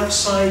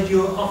 Outside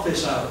your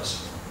office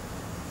hours.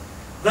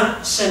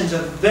 That sends a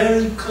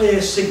very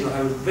clear signal.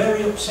 I was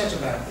very upset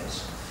about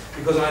this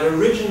because I'd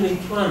originally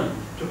planned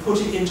to put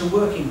it into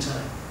working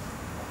time.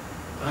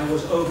 I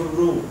was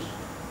overruled.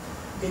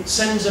 It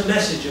sends a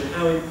message of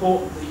how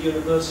important the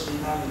university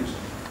values it.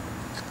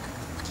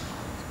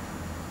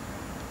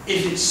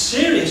 If it's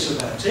serious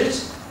about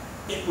it,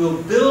 it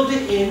will build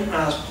it in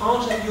as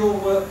part of your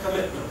work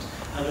commitment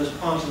and as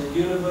part of the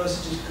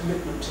university's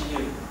commitment to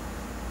you.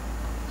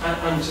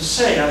 And to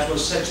say, as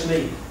was said to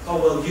me, oh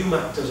well,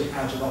 UMAC does it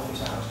out of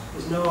office hours,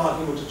 there's no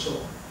argument at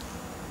all.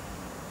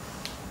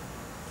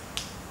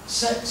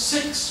 Set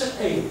 6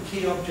 to 8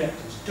 key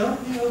objectives.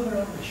 Don't be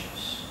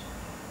over-ambitious.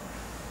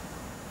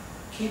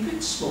 Keep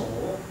it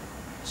small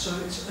so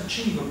it's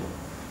achievable.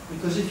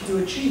 Because if you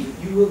achieve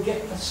it, you will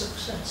get a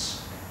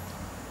success.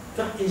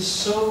 That is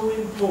so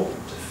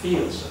important to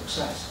feel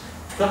success.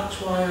 That's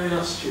why I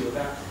asked you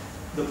about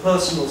the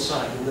personal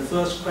side in the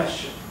first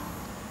question.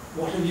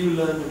 What have you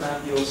learned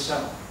about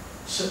yourself?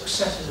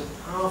 Success is a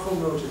powerful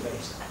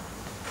motivator.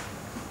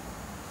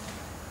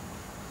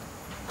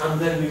 And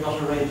then we've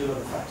got a range of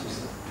other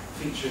factors that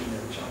feature in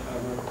there, which I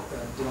won't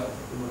develop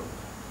at the moment.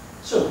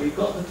 So we've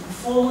got the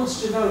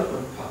performance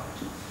development part.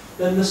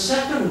 Then the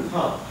second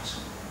part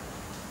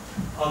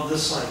of the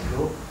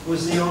cycle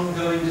was the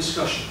ongoing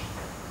discussion.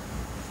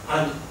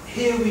 And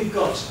here we've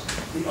got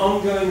the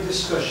ongoing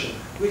discussion,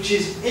 which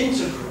is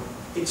integral.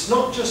 It's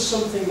not just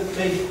something that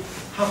maybe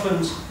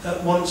happens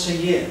once a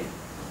year.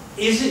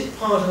 Is it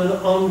part of an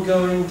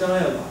ongoing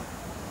dialogue?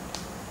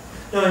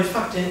 Now, in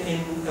fact,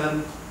 in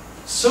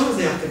some of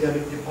the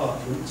academic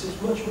departments,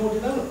 it's much more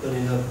developed than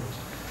in others,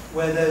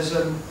 where there's,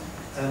 I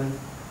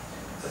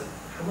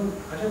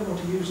don't want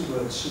to use the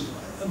word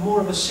supervisor, more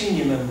of a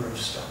senior member of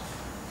staff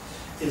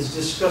is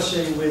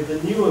discussing with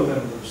the newer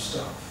member of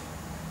staff,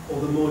 or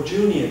the more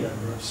junior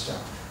member of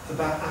staff,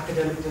 about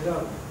academic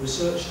development,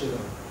 research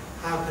development.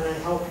 How can I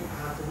help you?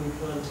 How can we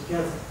plan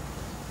together?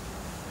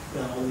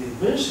 Now, on the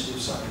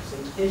administrative side of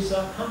things, is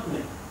that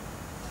happening?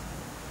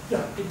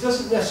 No, it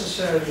doesn't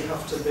necessarily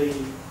have to be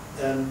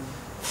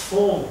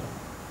formal.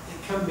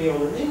 It can be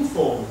on an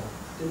informal,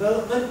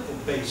 developmental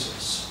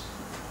basis.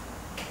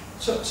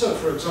 So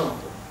for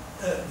example,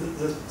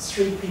 the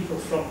 3 people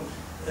from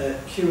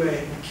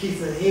QA and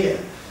Keith are here.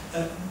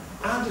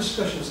 Our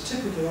discussions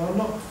typically are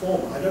not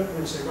formal. I don't go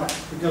and say,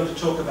 right, we're going to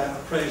talk about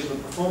appraisal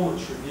and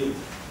performance review.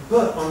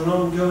 But on an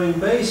ongoing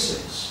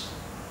basis,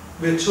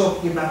 we're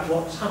talking about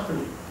what's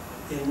happening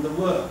in the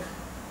work.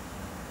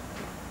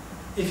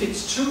 If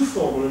it's too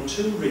formal and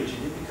too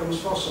rigid, it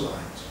becomes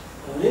fossilized.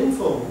 On an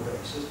informal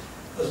basis,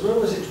 as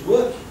long as it's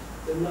working,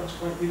 then that's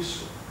quite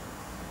useful.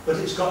 But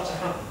it's got to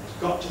happen. There's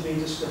got to be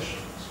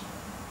discussions.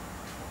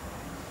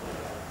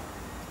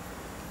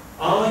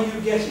 Are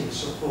you getting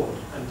support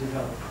and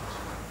development?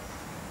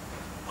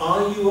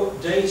 Are you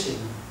updating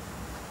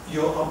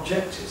your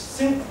objectives?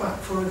 Think back,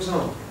 for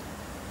example.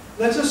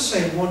 Let us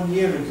say 1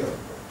 year ago,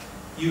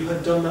 you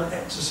had done that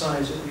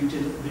exercise that you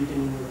did at the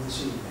beginning of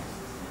this evening.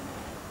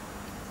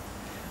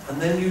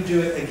 And then you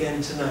do it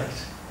again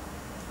tonight.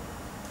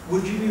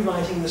 Would you be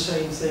writing the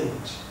same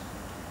things?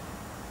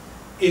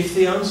 If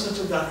the answer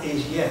to that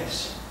is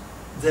yes,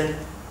 then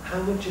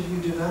how much have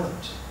you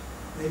developed?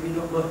 maybe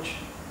not much.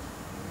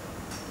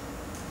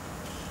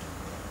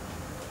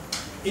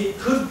 It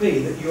could be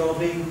that you are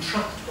being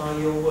trapped by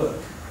your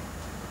work.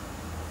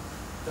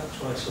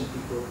 That's why some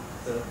people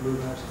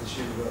move out of this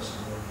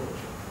university,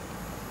 unfortunately.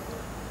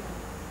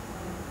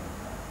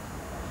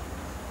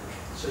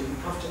 So you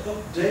have to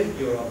update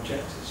your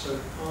objectives, so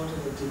part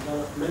of the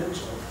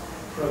developmental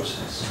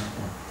process.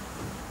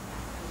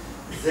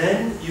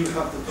 Then you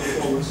have the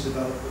performance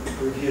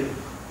development review.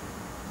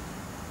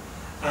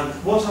 And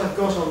what I've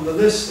got on the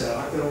list there,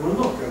 I will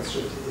not go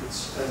through it,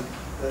 it's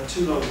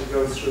too long to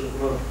go through at the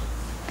moment,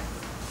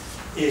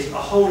 is a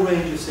whole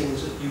range of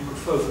things that you could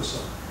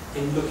focus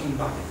on in looking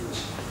back at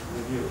this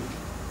review.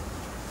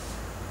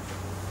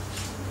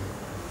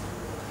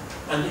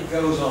 And it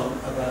goes on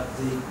about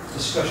the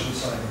discussion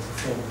side of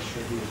performance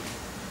review.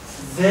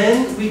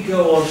 Then we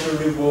go on to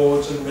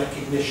rewards and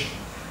recognition.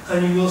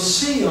 And you will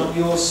see on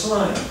your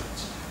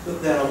slides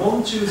that there are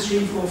 1, 2,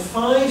 3, 4,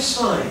 5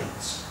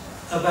 slides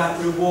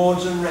about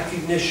rewards and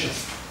recognition.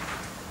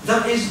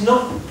 That is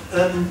not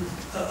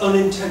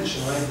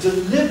unintentional. I've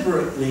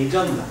deliberately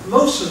done that.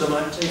 Most of them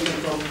I've taken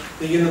from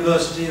the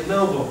University of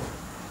Melbourne.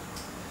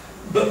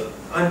 But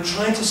I'm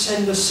trying to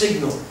send a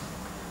signal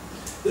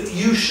that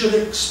you should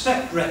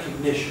expect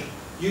recognition.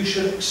 You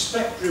should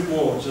expect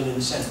rewards and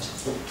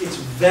incentives. It's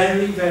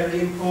very,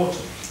 very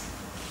important.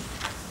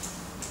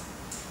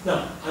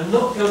 Now, I'm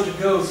not going to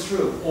go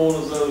through all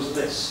of those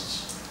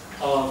lists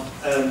of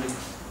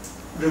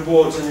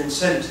rewards and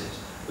incentives.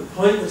 The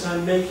point that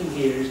I'm making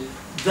here is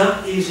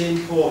that is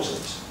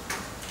important.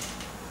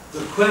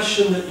 The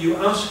question that you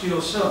ask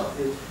yourself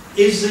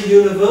is the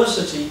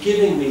university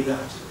giving me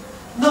that?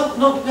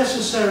 Not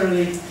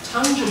necessarily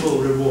tangible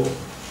rewards,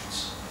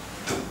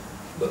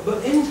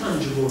 but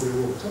intangible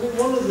rewards. I mean,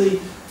 one of the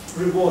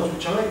rewards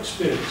which I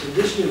experienced in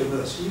this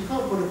university, you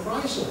can't put a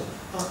price on it.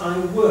 I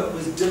work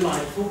with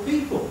delightful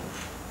people.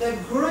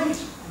 They're great,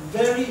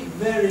 very,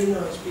 very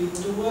nice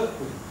people to work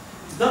with.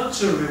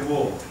 That's a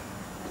reward.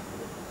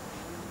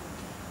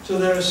 So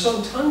there are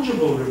some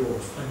tangible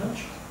rewards,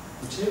 financial,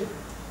 material.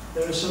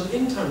 There are some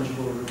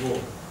intangible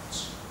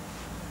rewards.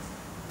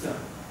 Now,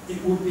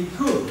 it would be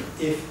good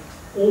if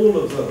all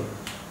of them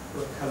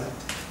were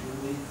collected.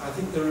 I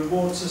think the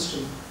reward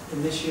system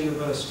in this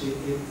university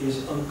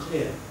is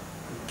unclear.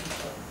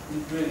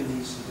 It really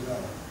needs to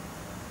develop.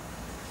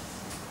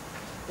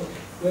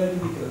 Okay, where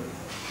do we go?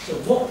 So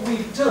what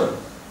we've done,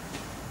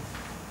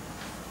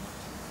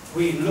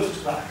 we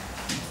looked back,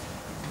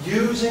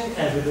 using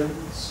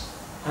evidence,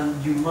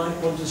 and you might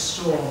want to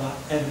store that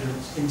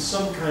evidence in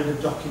some kind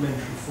of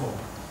documentary form,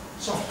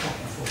 soft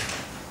copy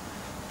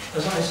form.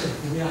 As I said,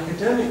 in the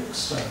academic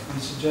stuff, we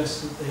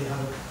suggest that they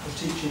have a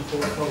teaching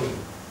portfolio.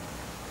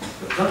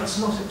 But that's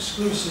not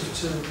exclusive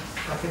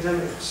to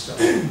academic stuff.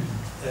 In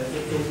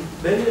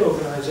many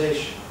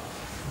organisations,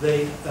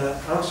 they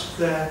ask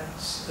their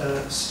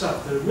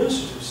staff, their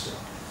administrative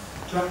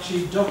staff, to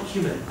actually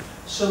document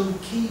some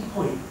key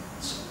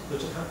points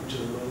that have happened to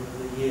them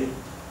over the year.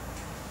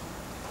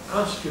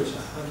 Ask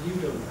yourself, have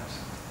you done that?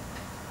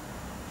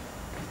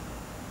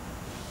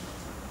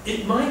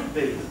 It might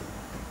be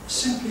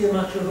simply a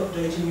matter of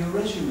updating your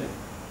resume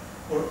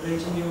or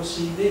updating your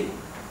CV,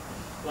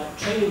 like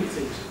training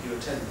things that you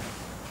attended,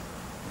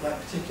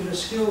 like particular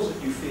skills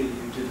that you feel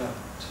you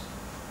developed.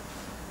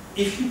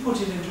 If you put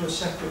it into a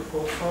separate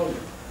portfolio,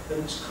 then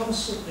it's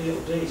constantly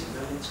updated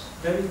and it's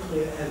very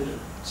clear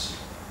evidence.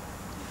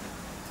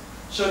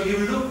 So you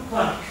look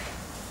back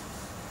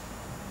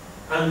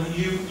and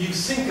you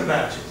think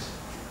about it.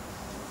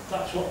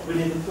 That's what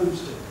Winnie the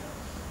Pooh's doing.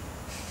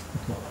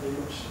 Not very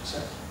much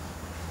success.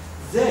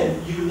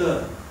 Then you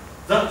learn.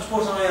 That's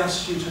what I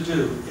asked you to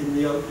do in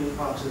the opening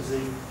part of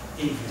the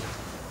evening.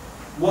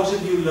 What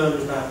have you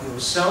learned about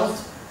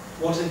yourself?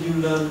 What have you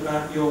learned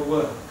about your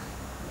work?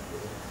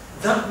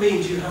 That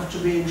means you have to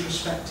be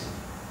introspective.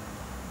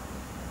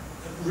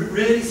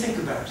 Really think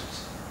about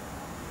it.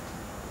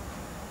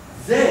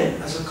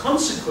 Then, as a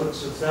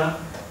consequence of that,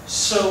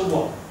 so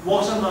what?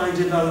 What are my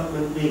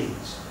development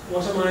needs?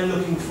 What am I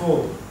looking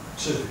forward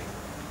to?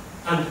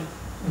 And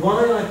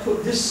why I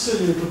put this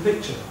silly little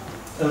picture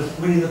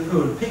of Winnie the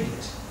Pooh and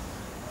Piglet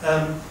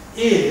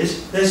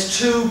is there's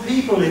two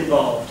people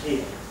involved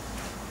here.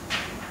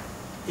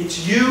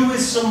 It's you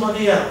with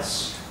somebody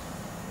else.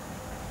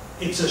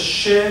 It's a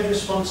shared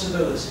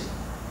responsibility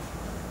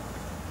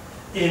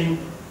in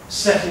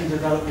setting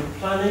development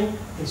planning,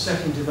 in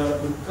setting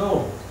development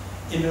goals,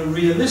 in a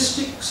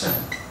realistic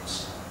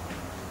sense,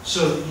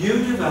 so that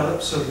you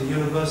develop, so the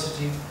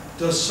university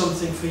does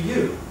something for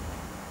you,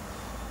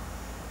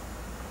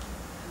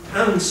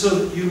 and so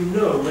that you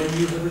know when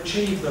you have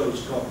achieved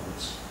those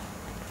goals.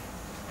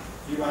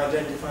 You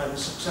identify the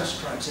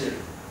success criteria,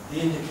 the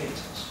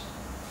indicators.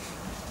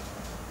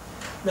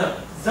 Now,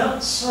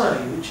 that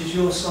slide, which is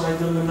your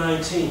slide number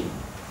 19,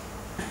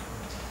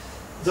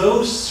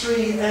 those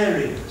three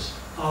areas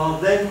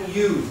are then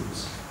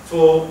used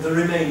for the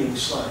remaining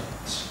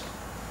slides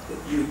that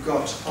you've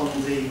got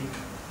on the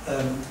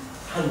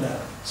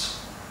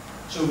handouts.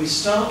 So we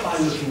start by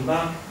looking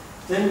back,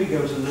 then we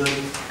go to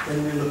learning,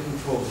 then we're looking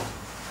forward.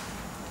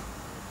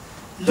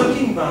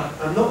 looking back,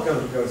 I'm not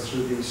going to go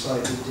through these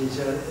slides in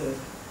detail,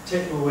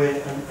 take them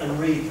away and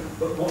read them,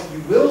 but what you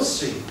will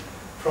see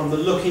from the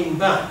looking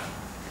back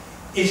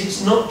is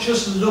it's not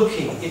just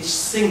looking,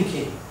 it's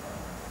thinking.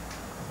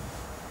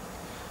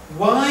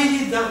 Why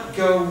did that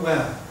go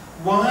well?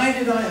 Why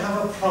did I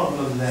have a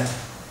problem there?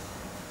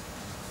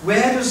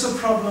 Where does the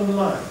problem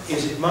lie?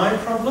 Is it my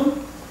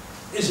problem?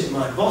 Is it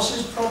my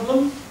boss's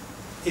problem?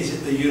 Is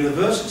it the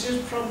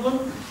university's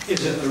problem?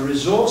 Is it a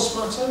resource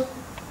matter?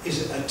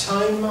 Is it a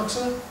time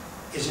matter?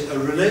 Is it a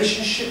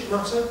relationship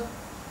matter?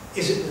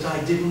 Is it that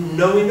I didn't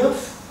know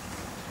enough?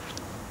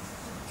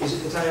 Is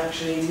it that I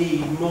actually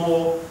need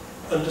more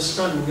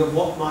understanding of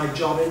what my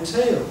job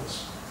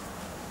entails?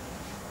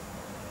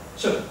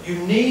 So you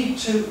need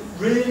to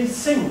really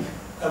think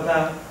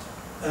about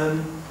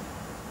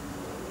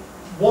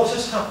what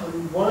has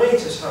happened, why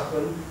it has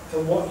happened,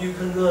 and what you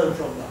can learn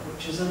from that,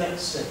 which is the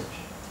next stage.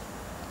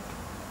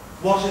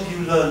 What have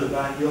you learned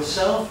about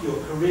yourself,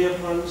 your career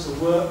plans, the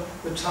work,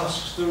 the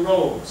tasks, the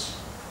roles?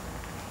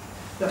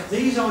 Now,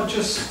 these are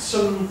just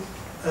some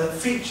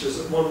features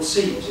that one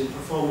sees in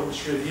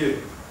performance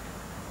review.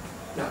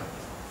 Now,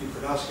 you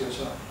could ask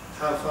yourself,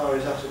 how far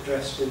is that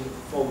addressed in the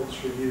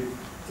performance review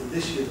in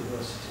this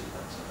university?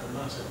 That's a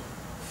matter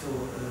for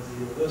the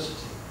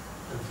university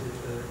and for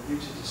you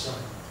to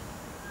decide.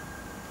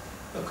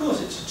 Of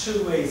course, it's a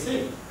two-way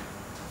thing.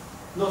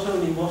 Not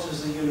only what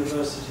has the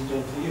university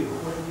done for you,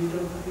 but what have you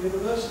done for the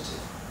university?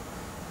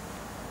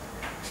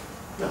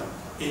 Now,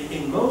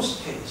 in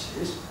most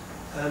cases,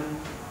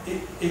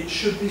 it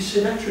should be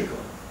symmetrical.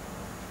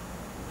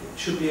 It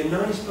should be a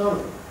nice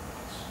balance.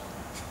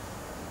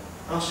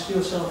 Ask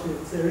yourself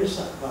if there is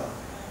that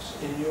balance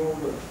in your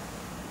work.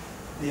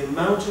 The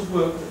amount of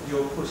work that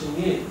you're putting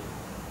in,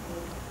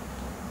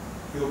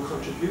 your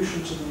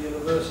contribution to the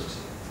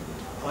university,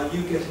 are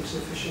you getting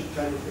sufficient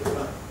benefit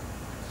back?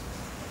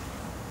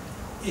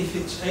 If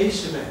it's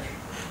asymmetric,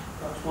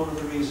 that's one of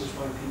the reasons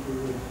why people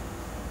leave.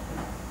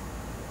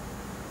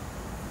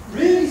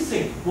 Really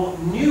think what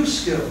new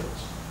skills,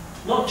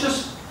 not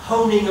just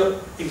honing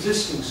up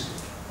existing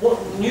skills, what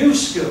new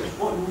skills,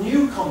 what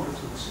new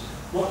competencies,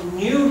 what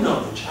new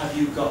knowledge have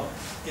you got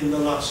in the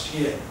last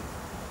year?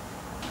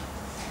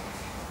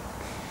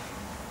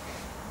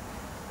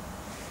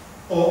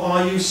 Or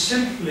are you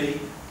simply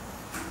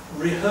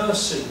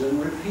rehearsing and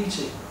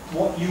repeating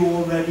what you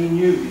already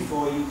knew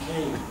before you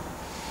came?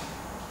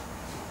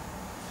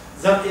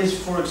 That is,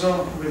 for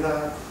example, with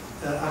our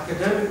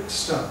academic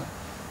staff,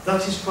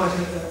 that is quite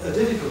a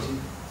difficulty,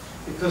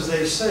 because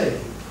they say,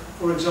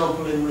 for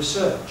example, in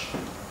research,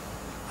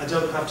 I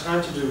don't have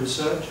time to do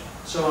research,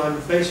 so I'm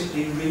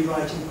basically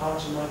rewriting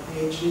parts of my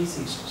PhD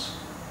thesis.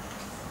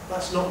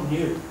 That's not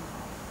new.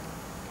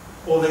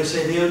 Or they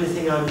say the only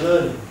thing I'm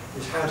learning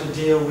is how to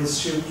deal with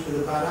students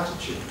with a bad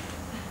attitude,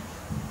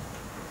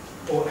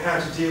 or how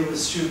to deal with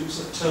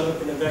students that turn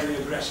up in a very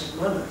aggressive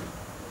manner.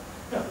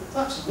 Now,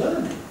 that's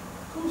learning.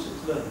 Of course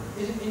it's learning.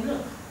 Is it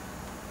enough?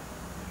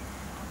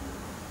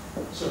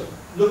 So,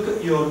 look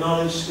at your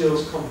knowledge,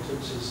 skills,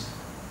 competences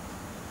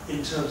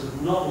in terms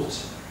of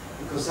novelty,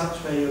 because that's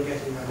where you're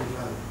getting added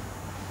value.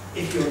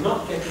 If you're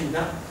not getting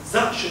that,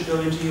 that should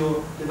go into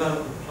your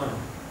development plan.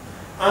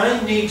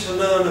 I need to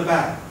learn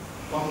about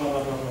blah, blah,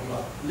 blah, blah, blah,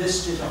 blah.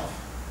 List it off.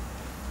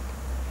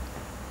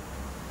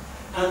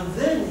 And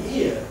then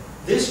here,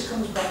 this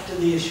comes back to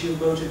the issue of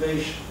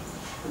motivation.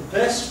 The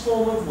best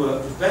form of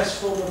work, the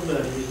best form of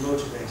learning is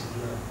motivated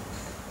learning.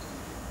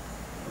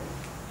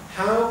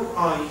 How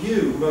are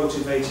you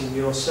motivating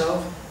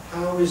yourself?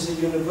 How is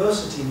the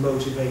university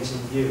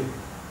motivating you?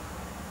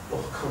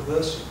 Or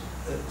conversely,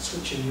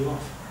 switching you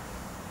off?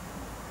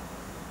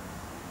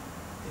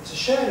 It's a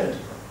shared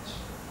enterprise.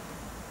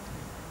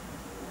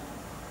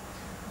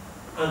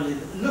 And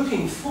in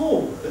looking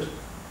forward,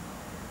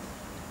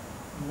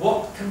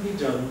 what can be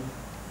done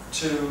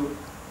to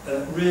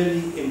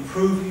really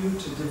improve you,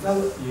 to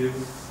develop you?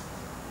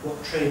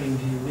 What training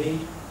do you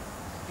need?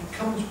 It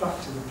comes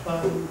back to the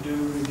plan, do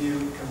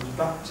review, it comes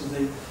back to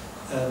the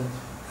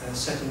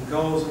setting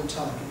goals and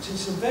targets.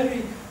 It's a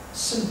very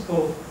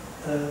simple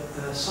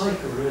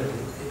cycle, really,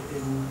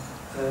 in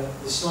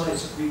the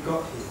slides that we've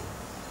got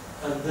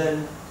here. And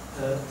then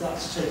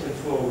that's taken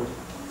forward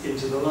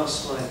into the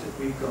last slide that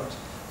we've got.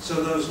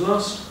 So those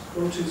last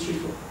 1, 2, 3,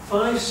 4,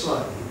 5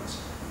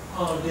 slides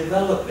are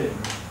developing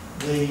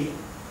the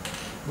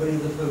Winnie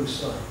the Pooh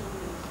slide.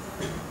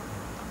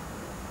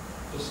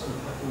 Just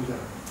unpacking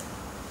that.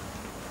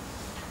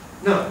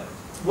 Now,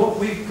 what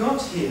we've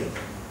got here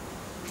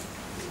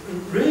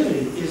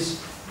really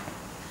is,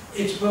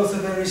 it's both a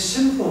very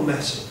simple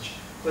message,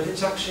 but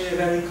it's actually a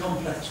very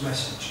complex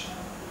message.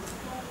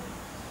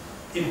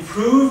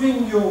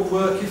 Improving your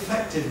work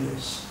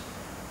effectiveness,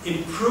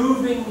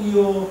 improving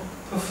your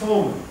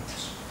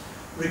performance,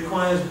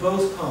 requires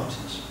both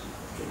parties.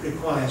 It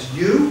requires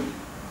you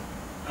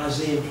as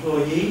the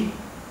employee,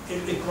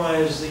 it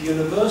requires the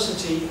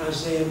university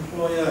as the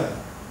employer.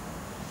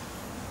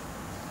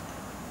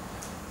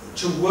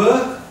 To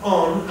work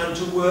on and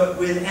to work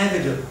with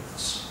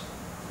evidence.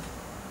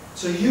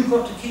 So you've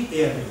got to keep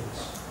the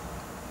evidence.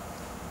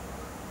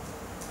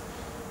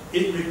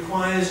 It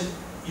requires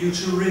you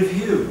to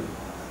review.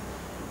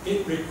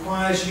 It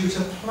requires you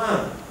to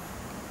plan.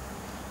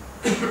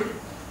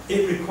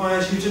 It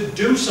requires you to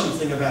do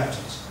something about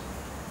it.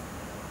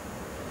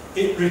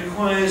 It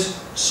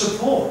requires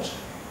support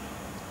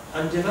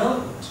and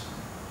development.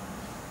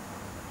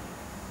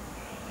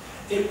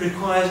 It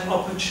requires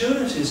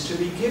opportunities to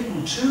be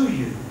given to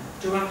you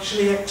to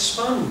actually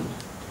expand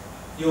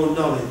your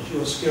knowledge,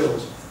 your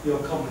skills, your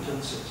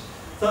competencies.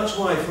 That's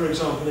why, for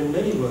example, in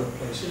many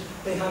workplaces,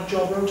 they have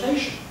job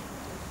rotation,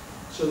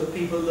 so that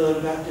people learn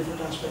about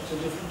different aspects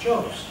of different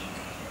jobs.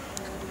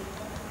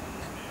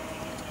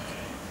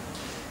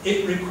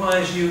 It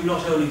requires you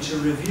not only to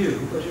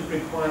review, but it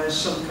requires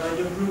some kind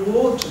of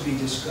reward to be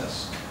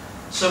discussed,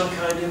 some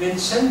kind of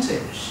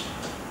incentives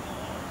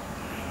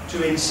to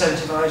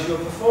incentivize your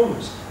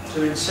performance, to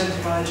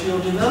incentivize your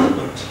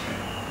development.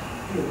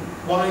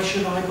 Why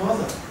should I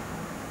bother?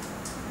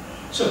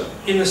 So,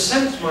 in a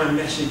sense, my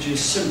message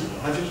is simple.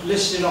 I've just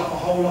listed off a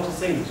whole lot of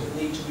things that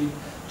need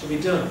to be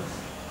done.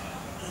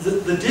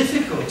 The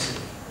difficulty,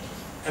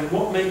 and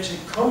what makes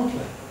it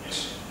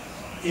complex,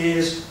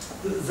 is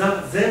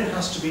that then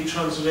has to be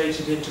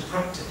translated into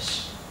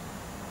practice.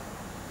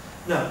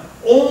 Now,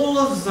 all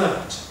of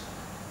that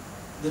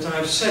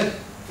I've said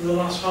for the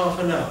last half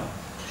an hour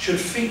should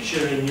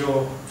feature in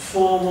your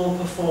formal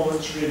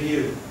performance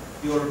review,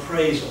 your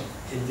appraisal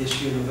in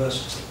this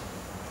university.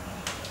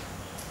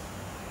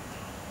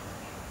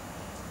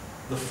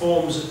 The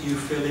forms that you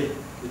fill in,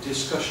 the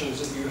discussions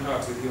that you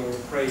have with your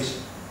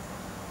appraiser,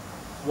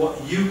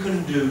 what you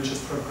can do to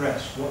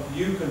progress, what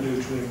you can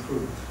do to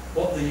improve,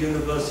 what the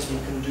university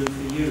can do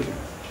for you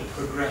to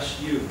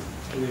progress you,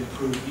 to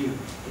improve you.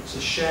 It's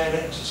a shared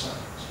exercise.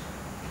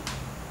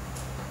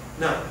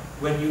 Now,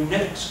 when you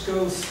next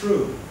go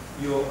through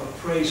your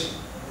appraisal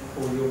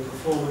or your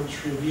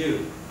performance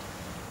review,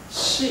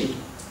 see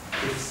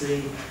if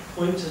the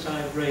points that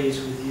I've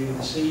raised with you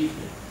this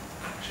evening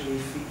actually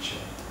feature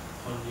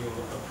on your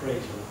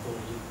appraisal or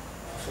your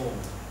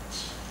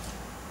performance.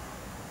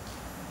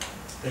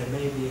 There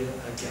may be a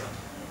gap.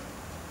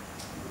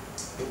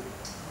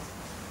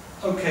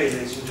 Okay,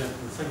 ladies and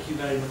gentlemen, thank you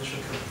very much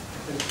for coming.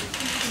 Thank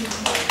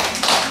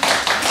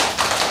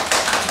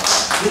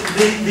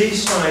you.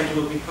 These slides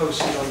will be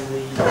posted on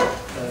the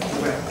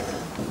web.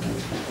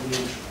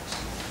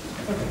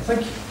 Okay,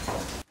 thank you.